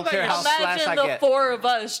 I him. just I know don't that care you're- how slashed Imagine I the get. four of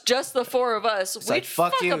us, just the four of us. It's We'd like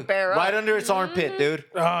fuck fuck you, a bear right up. under its armpit, dude.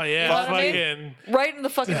 Oh yeah, know what I fucking. mean? Right in the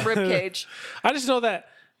fucking rib cage. I just know that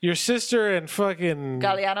your sister and fucking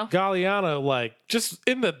Galliano, like just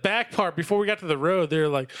in the back part before we got to the road, they're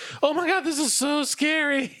like, "Oh my god, this is so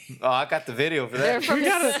scary. Oh, I got the video for They're that. from We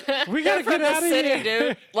gotta they're get from the out of city, here,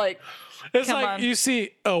 dude. Like, It's Come like on. you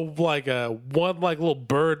see a one like little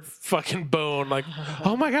bird fucking bone, like,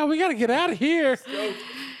 oh my god, we gotta get out of here.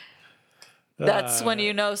 that's when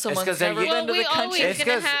you know someone's 'cause they- never Well, been to we the always country. It's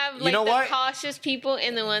gonna 'cause- have you like know the what? cautious people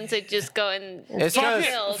and the ones that just go and It's Fuck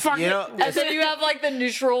because it, fuck you it. know, And then you have like the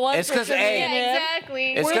neutral ones. It's 'cause, which are me hey, and yeah, him.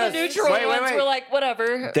 exactly. It's We're the 'cause- neutral wait, ones. wait. We're like,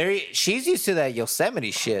 whatever. they're she's used to that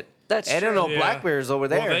Yosemite shit. That's I don't true. know Yeah. black bears over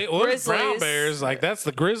there. Those brown Grizzlies. bears, like that's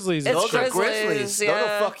the grizzlies. and It's shit. Those are grizzlies, grizzlies. Those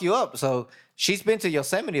yeah. will fuck you up. So she's been to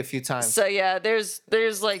Yosemite a few times. So yeah, there's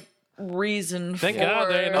like reason Thank for. God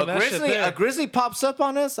they ain't no- a that shit there. a grizzly pops up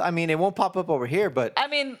on us. I mean, it won't pop up over here, but I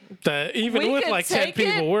mean, Even We with could like 10 take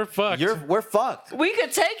people, it. we're fucked. we're fucked. we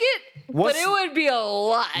could take it, What's- but it would be a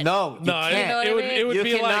lot. No, you no, can't. You know what it I would mean? it would you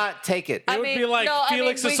be cannot like take it. it would be like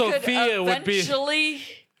Felix and we could Sophia would be. eventually.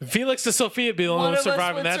 Felix and Sophia would be the only One ones of us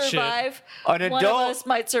surviving would that shit. survive. An One of adult- us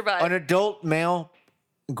might survive. An adult male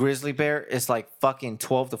grizzly bear is like fucking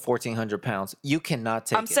 12 to 1400 pounds. You cannot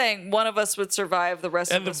take I'm it. saying one of us would survive. The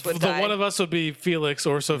rest And of us would the die. one of us would be Felix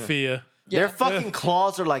or Sophia. Their fucking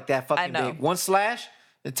claws are like that fucking know. big. One slash,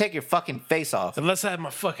 It'd take your fucking face off. Unless I had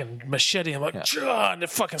my fucking machete, I'm like, "Jah," and it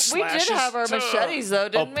fucking We slashes. did have our machetes though,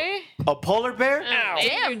 didn't we? A polar bear? Ow.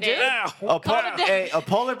 Damn, dude. Ow. A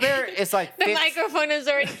polar bear is like The 50 microphone is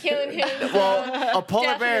already killing him. well, a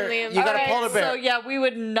polar bear. Definitely. You got All a polar right, bear. so yeah, we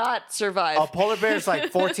would not survive. A polar bear is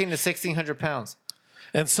like 14 to 1600 pounds.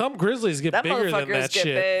 And some grizzlies get that bigger than motherfuckers that get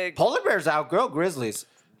shit. big. Polar bears outgrow grizzlies.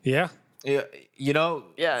 Yeah. Yeah, you know,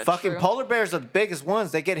 Yeah, fucking true. polar bears are the biggest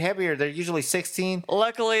ones. They get heavier. They're usually 16,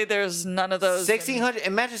 Luckily, there's none of those. 1600.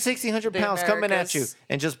 Imagine 1600 the pounds coming at you Americas.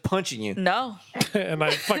 and just punching you. No. And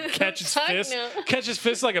I fucking catch his Fuck fist. no. Catch his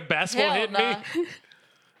fist like a basketball Hell hit nah. me.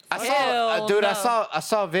 I saw, Hell dude. no. I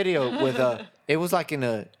saw a video with it was like in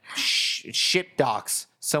a ship docks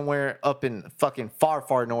somewhere up in fucking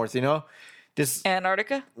far north. You know,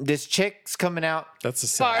 Antarctica? this chick's coming out That's the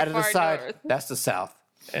Far- south. out of the far side. north. That's the south.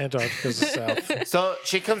 Antarctica's the south. So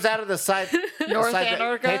she comes out of the side. North side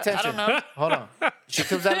Antarctica? Pay I attention. don't know. Hold on. She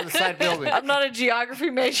comes out of the side building. I'm not a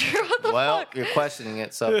geography major. What the Well, fuck? you're questioning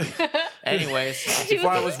it. So, anyways,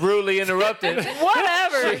 before I was rudely interrupted,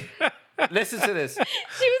 Whatever. listen to this. She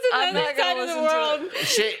was I'm on the not other gonna side of the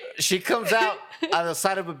listen world. She comes out of the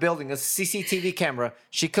side of a building, a CCTV camera.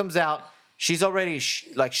 She comes out. She's already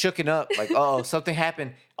like shooken up. Like, oh, something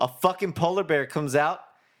happened. A fucking polar bear comes out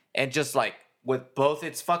and just like with both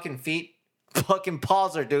its fucking feet, fucking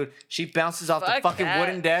paws her, dude. She bounces off the Fuck fucking that.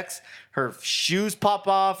 wooden decks. Her shoes pop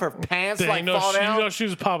off. Her pants Dang, like no, fall down. no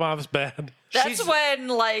shoes pop off is bad. That's She's- when,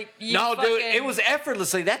 like, you No, fucking, dude, it was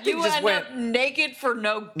effortlessly. That thing You just end went. up naked for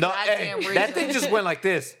no No, goddamn hey, reason. that thing just went like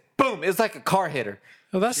this. Boom! It's like a car hit her.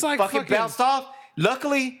 Well, that's like Fucking bounced off.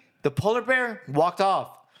 Luckily, the polar bear walked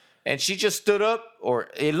off, and she just stood up. Or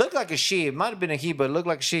it looked like a she. It might have been a he, but it looked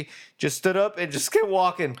like a she. Just stood up and just kept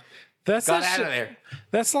walking. That's Got that out shit- of there.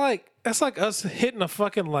 That's like us hitting a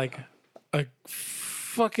fucking like a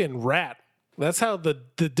fucking rat. That's how the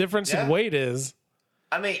difference Yeah. in weight is.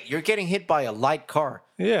 I mean, you're getting hit by a light car.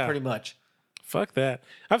 Yeah. pretty much. Fuck that.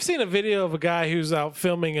 I've seen a video of a guy who's out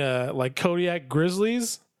filming like Kodiak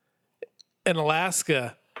grizzlies in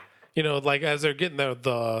Alaska. You know, like as they're getting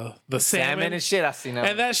the Salmon and shit. I seen that.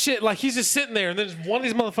 And that shit, like he's just sitting there, and then one of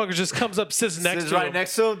these motherfuckers just comes up, sits next Sits to right him,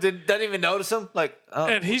 next to him. Doesn't even notice him. Like, oh,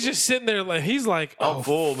 and he's just sitting there, like he's like, "Oh,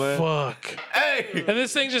 full, man." fuck!" hey, And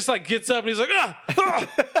this thing just like gets up, and he's like, "Ah!"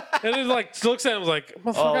 and he like looks at him, like,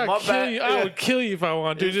 "Motherfucker, my I'd kill bad. you. I Yeah. would kill you if I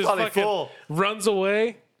wanted to." He's Just probably fucking full. runs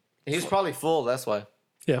away. he's probably full. That's why.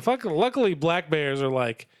 Yeah, fucking. Luckily, black bears are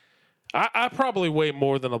like, I probably weigh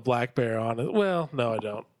more than a black bear on it. Well, no, I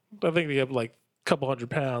don't. I think they have like a couple 100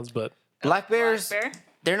 pounds, but Black bears, bear?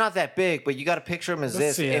 they're not that big, but you got to picture them as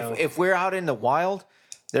Let's this. see how- If we're out in the wild,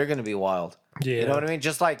 they're gonna be wild. yeah, You know what I mean?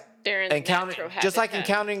 Just like They're in the encountering, natural just like habitat.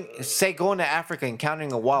 encountering, say, going to Africa,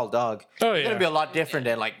 encountering a wild dog. Oh, It's yeah. gonna be a lot different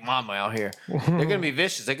than like mama out here. They're gonna be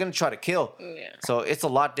vicious. They're gonna try to kill. Yeah. So it's a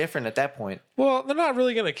lot different at that point. Well, they're not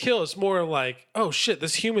really gonna kill. It's more like, oh shit,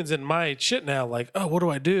 this human's in my shit now. Like, oh, what do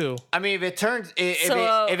I do? I mean, if it turns,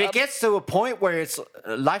 So, if it gets to a point where it's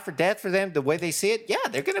life or death for them, the way they see it, yeah,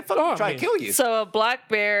 they're gonna fucking Oh, I try mean, to kill you. So a black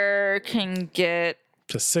bear can get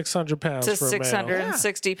To 600 pounds to for a male.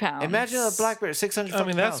 660 pounds. Imagine a black bear, 600. I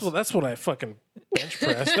mean, that's what I fucking bench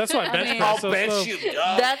press. That's why I bench mean- press. I'll so bench slow. you.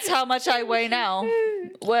 dog. That's how much I weigh now.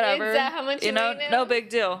 Whatever. Is that how much you know? weigh now? No big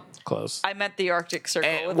deal. Close. I meant the Arctic Circle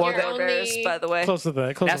And- with well, polar You're bears, only- by the way. Close to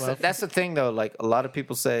that. Close enough. That's the thing though. Like a lot of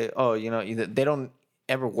people say, oh, you know, they don't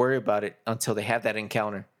ever worry about it until they have that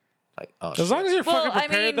encounter. Like, oh, As shit. long as you're Well, fucking I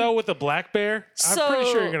prepared mean, though with the black bear, I'm pretty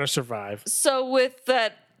sure so- you're gonna survive. So with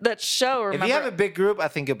that show, if remember, you have a big group, I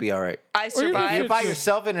think you'll be all right. I If even if you're survived. by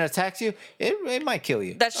yourself and it attacks you, it might kill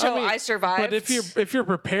you. That show, mean, I survived. But if you're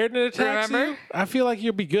prepared and it attacks Remember? you, I feel like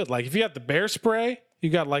you'll be good. Like if you got the bear spray, you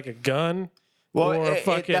got like a gun. Well, or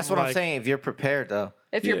fucking, that's what I'm like- saying. If you're prepared, though,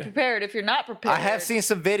 if you're yeah. prepared, if you're not prepared, I have seen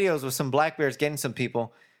some videos with some black bears getting some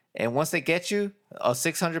people, and once they get you, a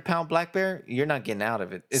 600-pound black bear, you're not getting out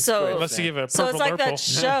of it. It's So- crazy. Unless you give it a So purple it's like that nurple.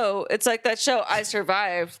 show. It's like that show. I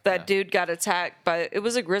survived. That dude got attacked by. It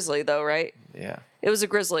was a grizzly though, right? Yeah, It was a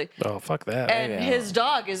grizzly, Oh fuck that. and Yeah. his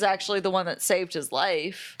dog is actually the one that saved his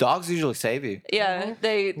life. dogs usually save you. Yeah,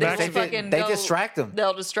 they Max- will They fucking they go- distract 'em.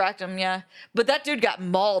 They'll distract him. Yeah, but that dude got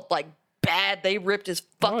mauled like bad. They ripped his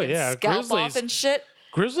fucking yeah, scalp grizzlies- off and shit.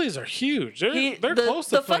 Grizzlies are huge. They're they're the, close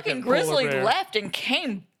to the fucking grizzly polar bear. left and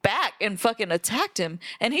came back and fucking attacked him,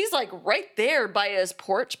 and he's like right there by his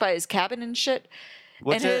porch, by his cabin and shit.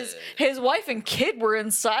 What's and it- his wife and kid were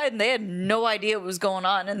inside, and they had no idea what was going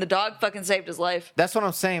on. And the dog fucking saved his life. That's what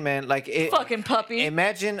I'm saying, man. Like, Fucking puppy.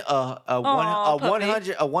 Imagine a puppy.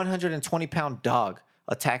 120-pound dog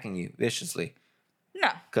attacking you viciously No,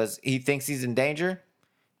 because he thinks he's in danger.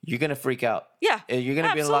 you're gonna freak out. Yeah, You're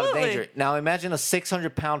gonna be in a lot of absolutely. danger. Now imagine a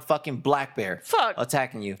 600-pound fucking black bear Fuck.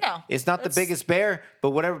 attacking you. No, It's not the that's- biggest bear,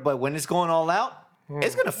 but whatever. But when it's going all out,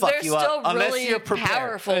 it's gonna fuck They're you up still unless really you're prepared.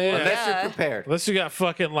 powerful. Unless Yeah. you're prepared. Unless you got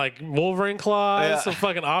fucking like Wolverine claws, Yeah. some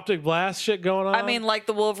fucking optic blast shit going on. I mean, like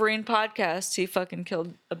the Wolverine podcast, he fucking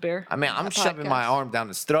killed a bear. I mean, I'm That shoving my podcast. arm down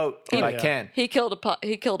his throat if I yeah. can. He killed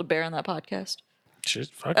a bear in that podcast. shit,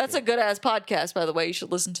 fuck That's you. a good ass podcast, by the way. You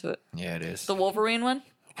should listen to it. Yeah, it is. The Wolverine one.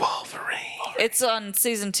 Wolverine. It's on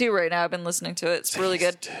season 2 right now. I've been listening to it. It's really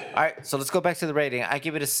good. All right, so let's go back to the rating. I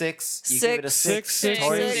give it a 6. You give it a 6. Six,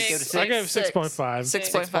 Tori, you six. give it a I 6. gave it 6.5.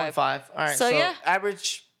 6.5. All right, So, so yeah.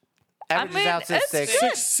 average averages mean, out to it's 6.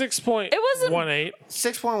 good. 6.18. It wasn't-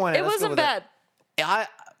 6.1. It wasn't bad.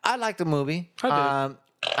 I like the movie. I did.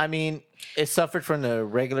 I mean, it suffered from the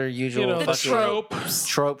regular, usual You know, the fucking tropes.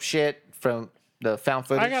 trope shit from the found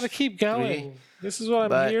footage. I gotta keep going. This is what I'm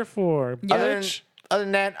But- here for. Other than, Bitch. other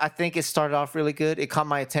than that, I think it started off really good. It caught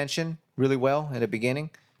my attention really well in the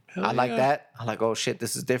beginning. I like yeah. that. I'm like, oh shit,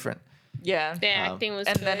 this is different. Yeah. The acting was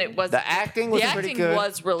And good. then it was. The acting was the pretty acting good.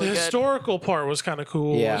 was really The good. historical part was kind of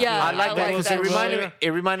cool. Yeah, Yeah, I like I that like because that too. it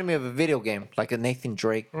reminded me of a video game, like a Nathan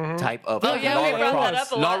Drake type of. Oh, yeah, we brought that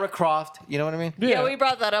up a lot. Lara Croft. You know what I mean? Yeah, we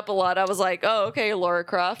brought that up a lot. I was like, oh, okay, Laura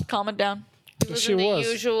Croft, calm it down. it was she in the was.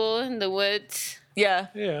 usual in the woods. Yeah.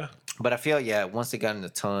 Yeah. But I feel once they got in the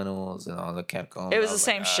tunnels and all that kept going, It was I the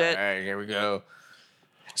same like, shit. All right, here we go.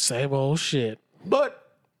 Same old shit.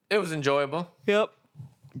 But it was enjoyable. Yep.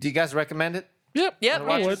 Do you guys recommend it? Yep. Yep.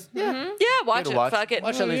 I would. Yeah, watch Give it. a watch. Fuck it.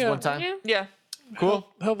 Watch at least yeah. one time. Yeah. Yeah. Cool.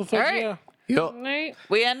 Hell the fuck All right. yeah. Yep. Right.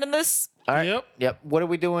 We ending this? All right. Yep. Yep. What are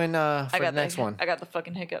we doing for I the got next one? I got the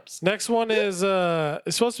fucking hiccups. Next one is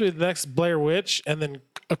it's supposed to be the next Blair Witch and then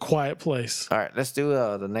A Quiet Place. All right. Let's do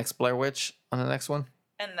the next Blair Witch on the next one.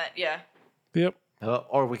 And that, yeah. Yep.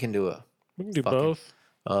 Or we can do We can do Fuck it.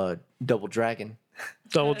 both. Double Dragon.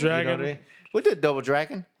 Double You know Dragon. what I mean? We did Double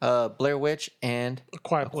Dragon, Blair Witch, and A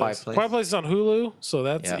Quiet A Place. Quiet Place. Quiet Place is on Hulu, so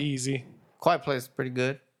that's Yeah. easy. Quiet Place is pretty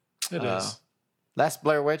good. It is. Last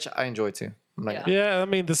Blair Witch, I enjoyed too. I'm like, Yeah. Yeah, I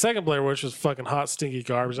mean the second Blair Witch was fucking hot, stinky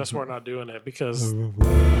garbage. That's why we're not doing it because.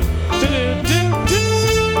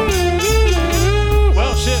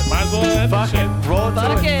 Well, shit. Might as well end this fuck shit. it, roll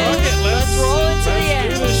Fuck to it. it. Fuck it, Let's roll it to the let's end.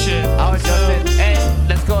 do this shit. I was just saying, hey,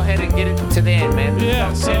 let's go ahead and get it to the end, man.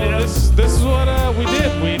 Yeah, so this is what we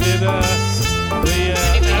did. We did the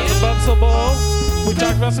As Above So Below. We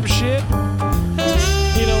talked about some shit.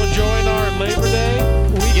 You know, enjoying our Labor Day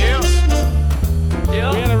weekends. We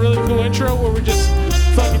had a really cool intro where we just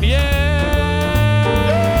fucking to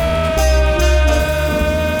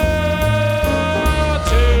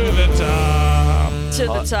the top. To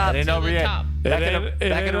the top. It ain't over yet. top. Back It in, ain't- the, it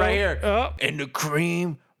back in ain't right over- here. Oh. And the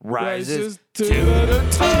cream rises Rises to to the the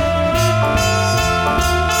top.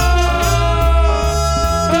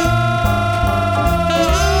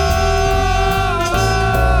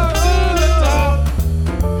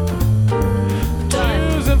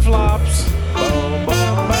 Twos and flops. Boom,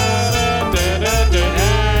 boom, ba, da, da, da,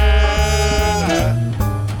 da.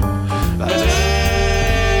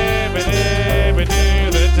 Ba-da, ba-da,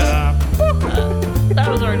 ba-do, the top. I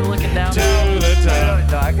was already looking down. To the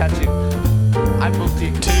top. No, I got you. I moved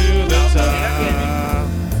you. To the top.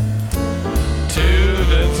 To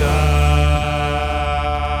the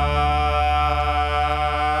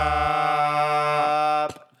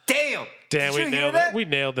top. Damn. Damn, Did we you hear nailed that? it. We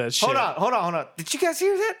nailed that shit. Hold on. Did you guys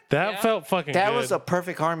hear that? That felt fucking That good. was a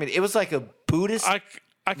perfect harmony. It was like a Buddhist. I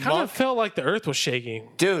kind monk. of felt like the earth was shaking.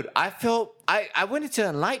 Dude, I went into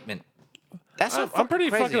enlightenment. That's how I'm pretty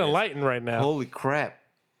crazy fucking it is. enlightened right now. Holy crap.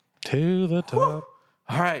 To the top.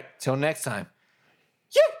 All right, till next time.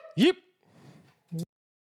 Yep.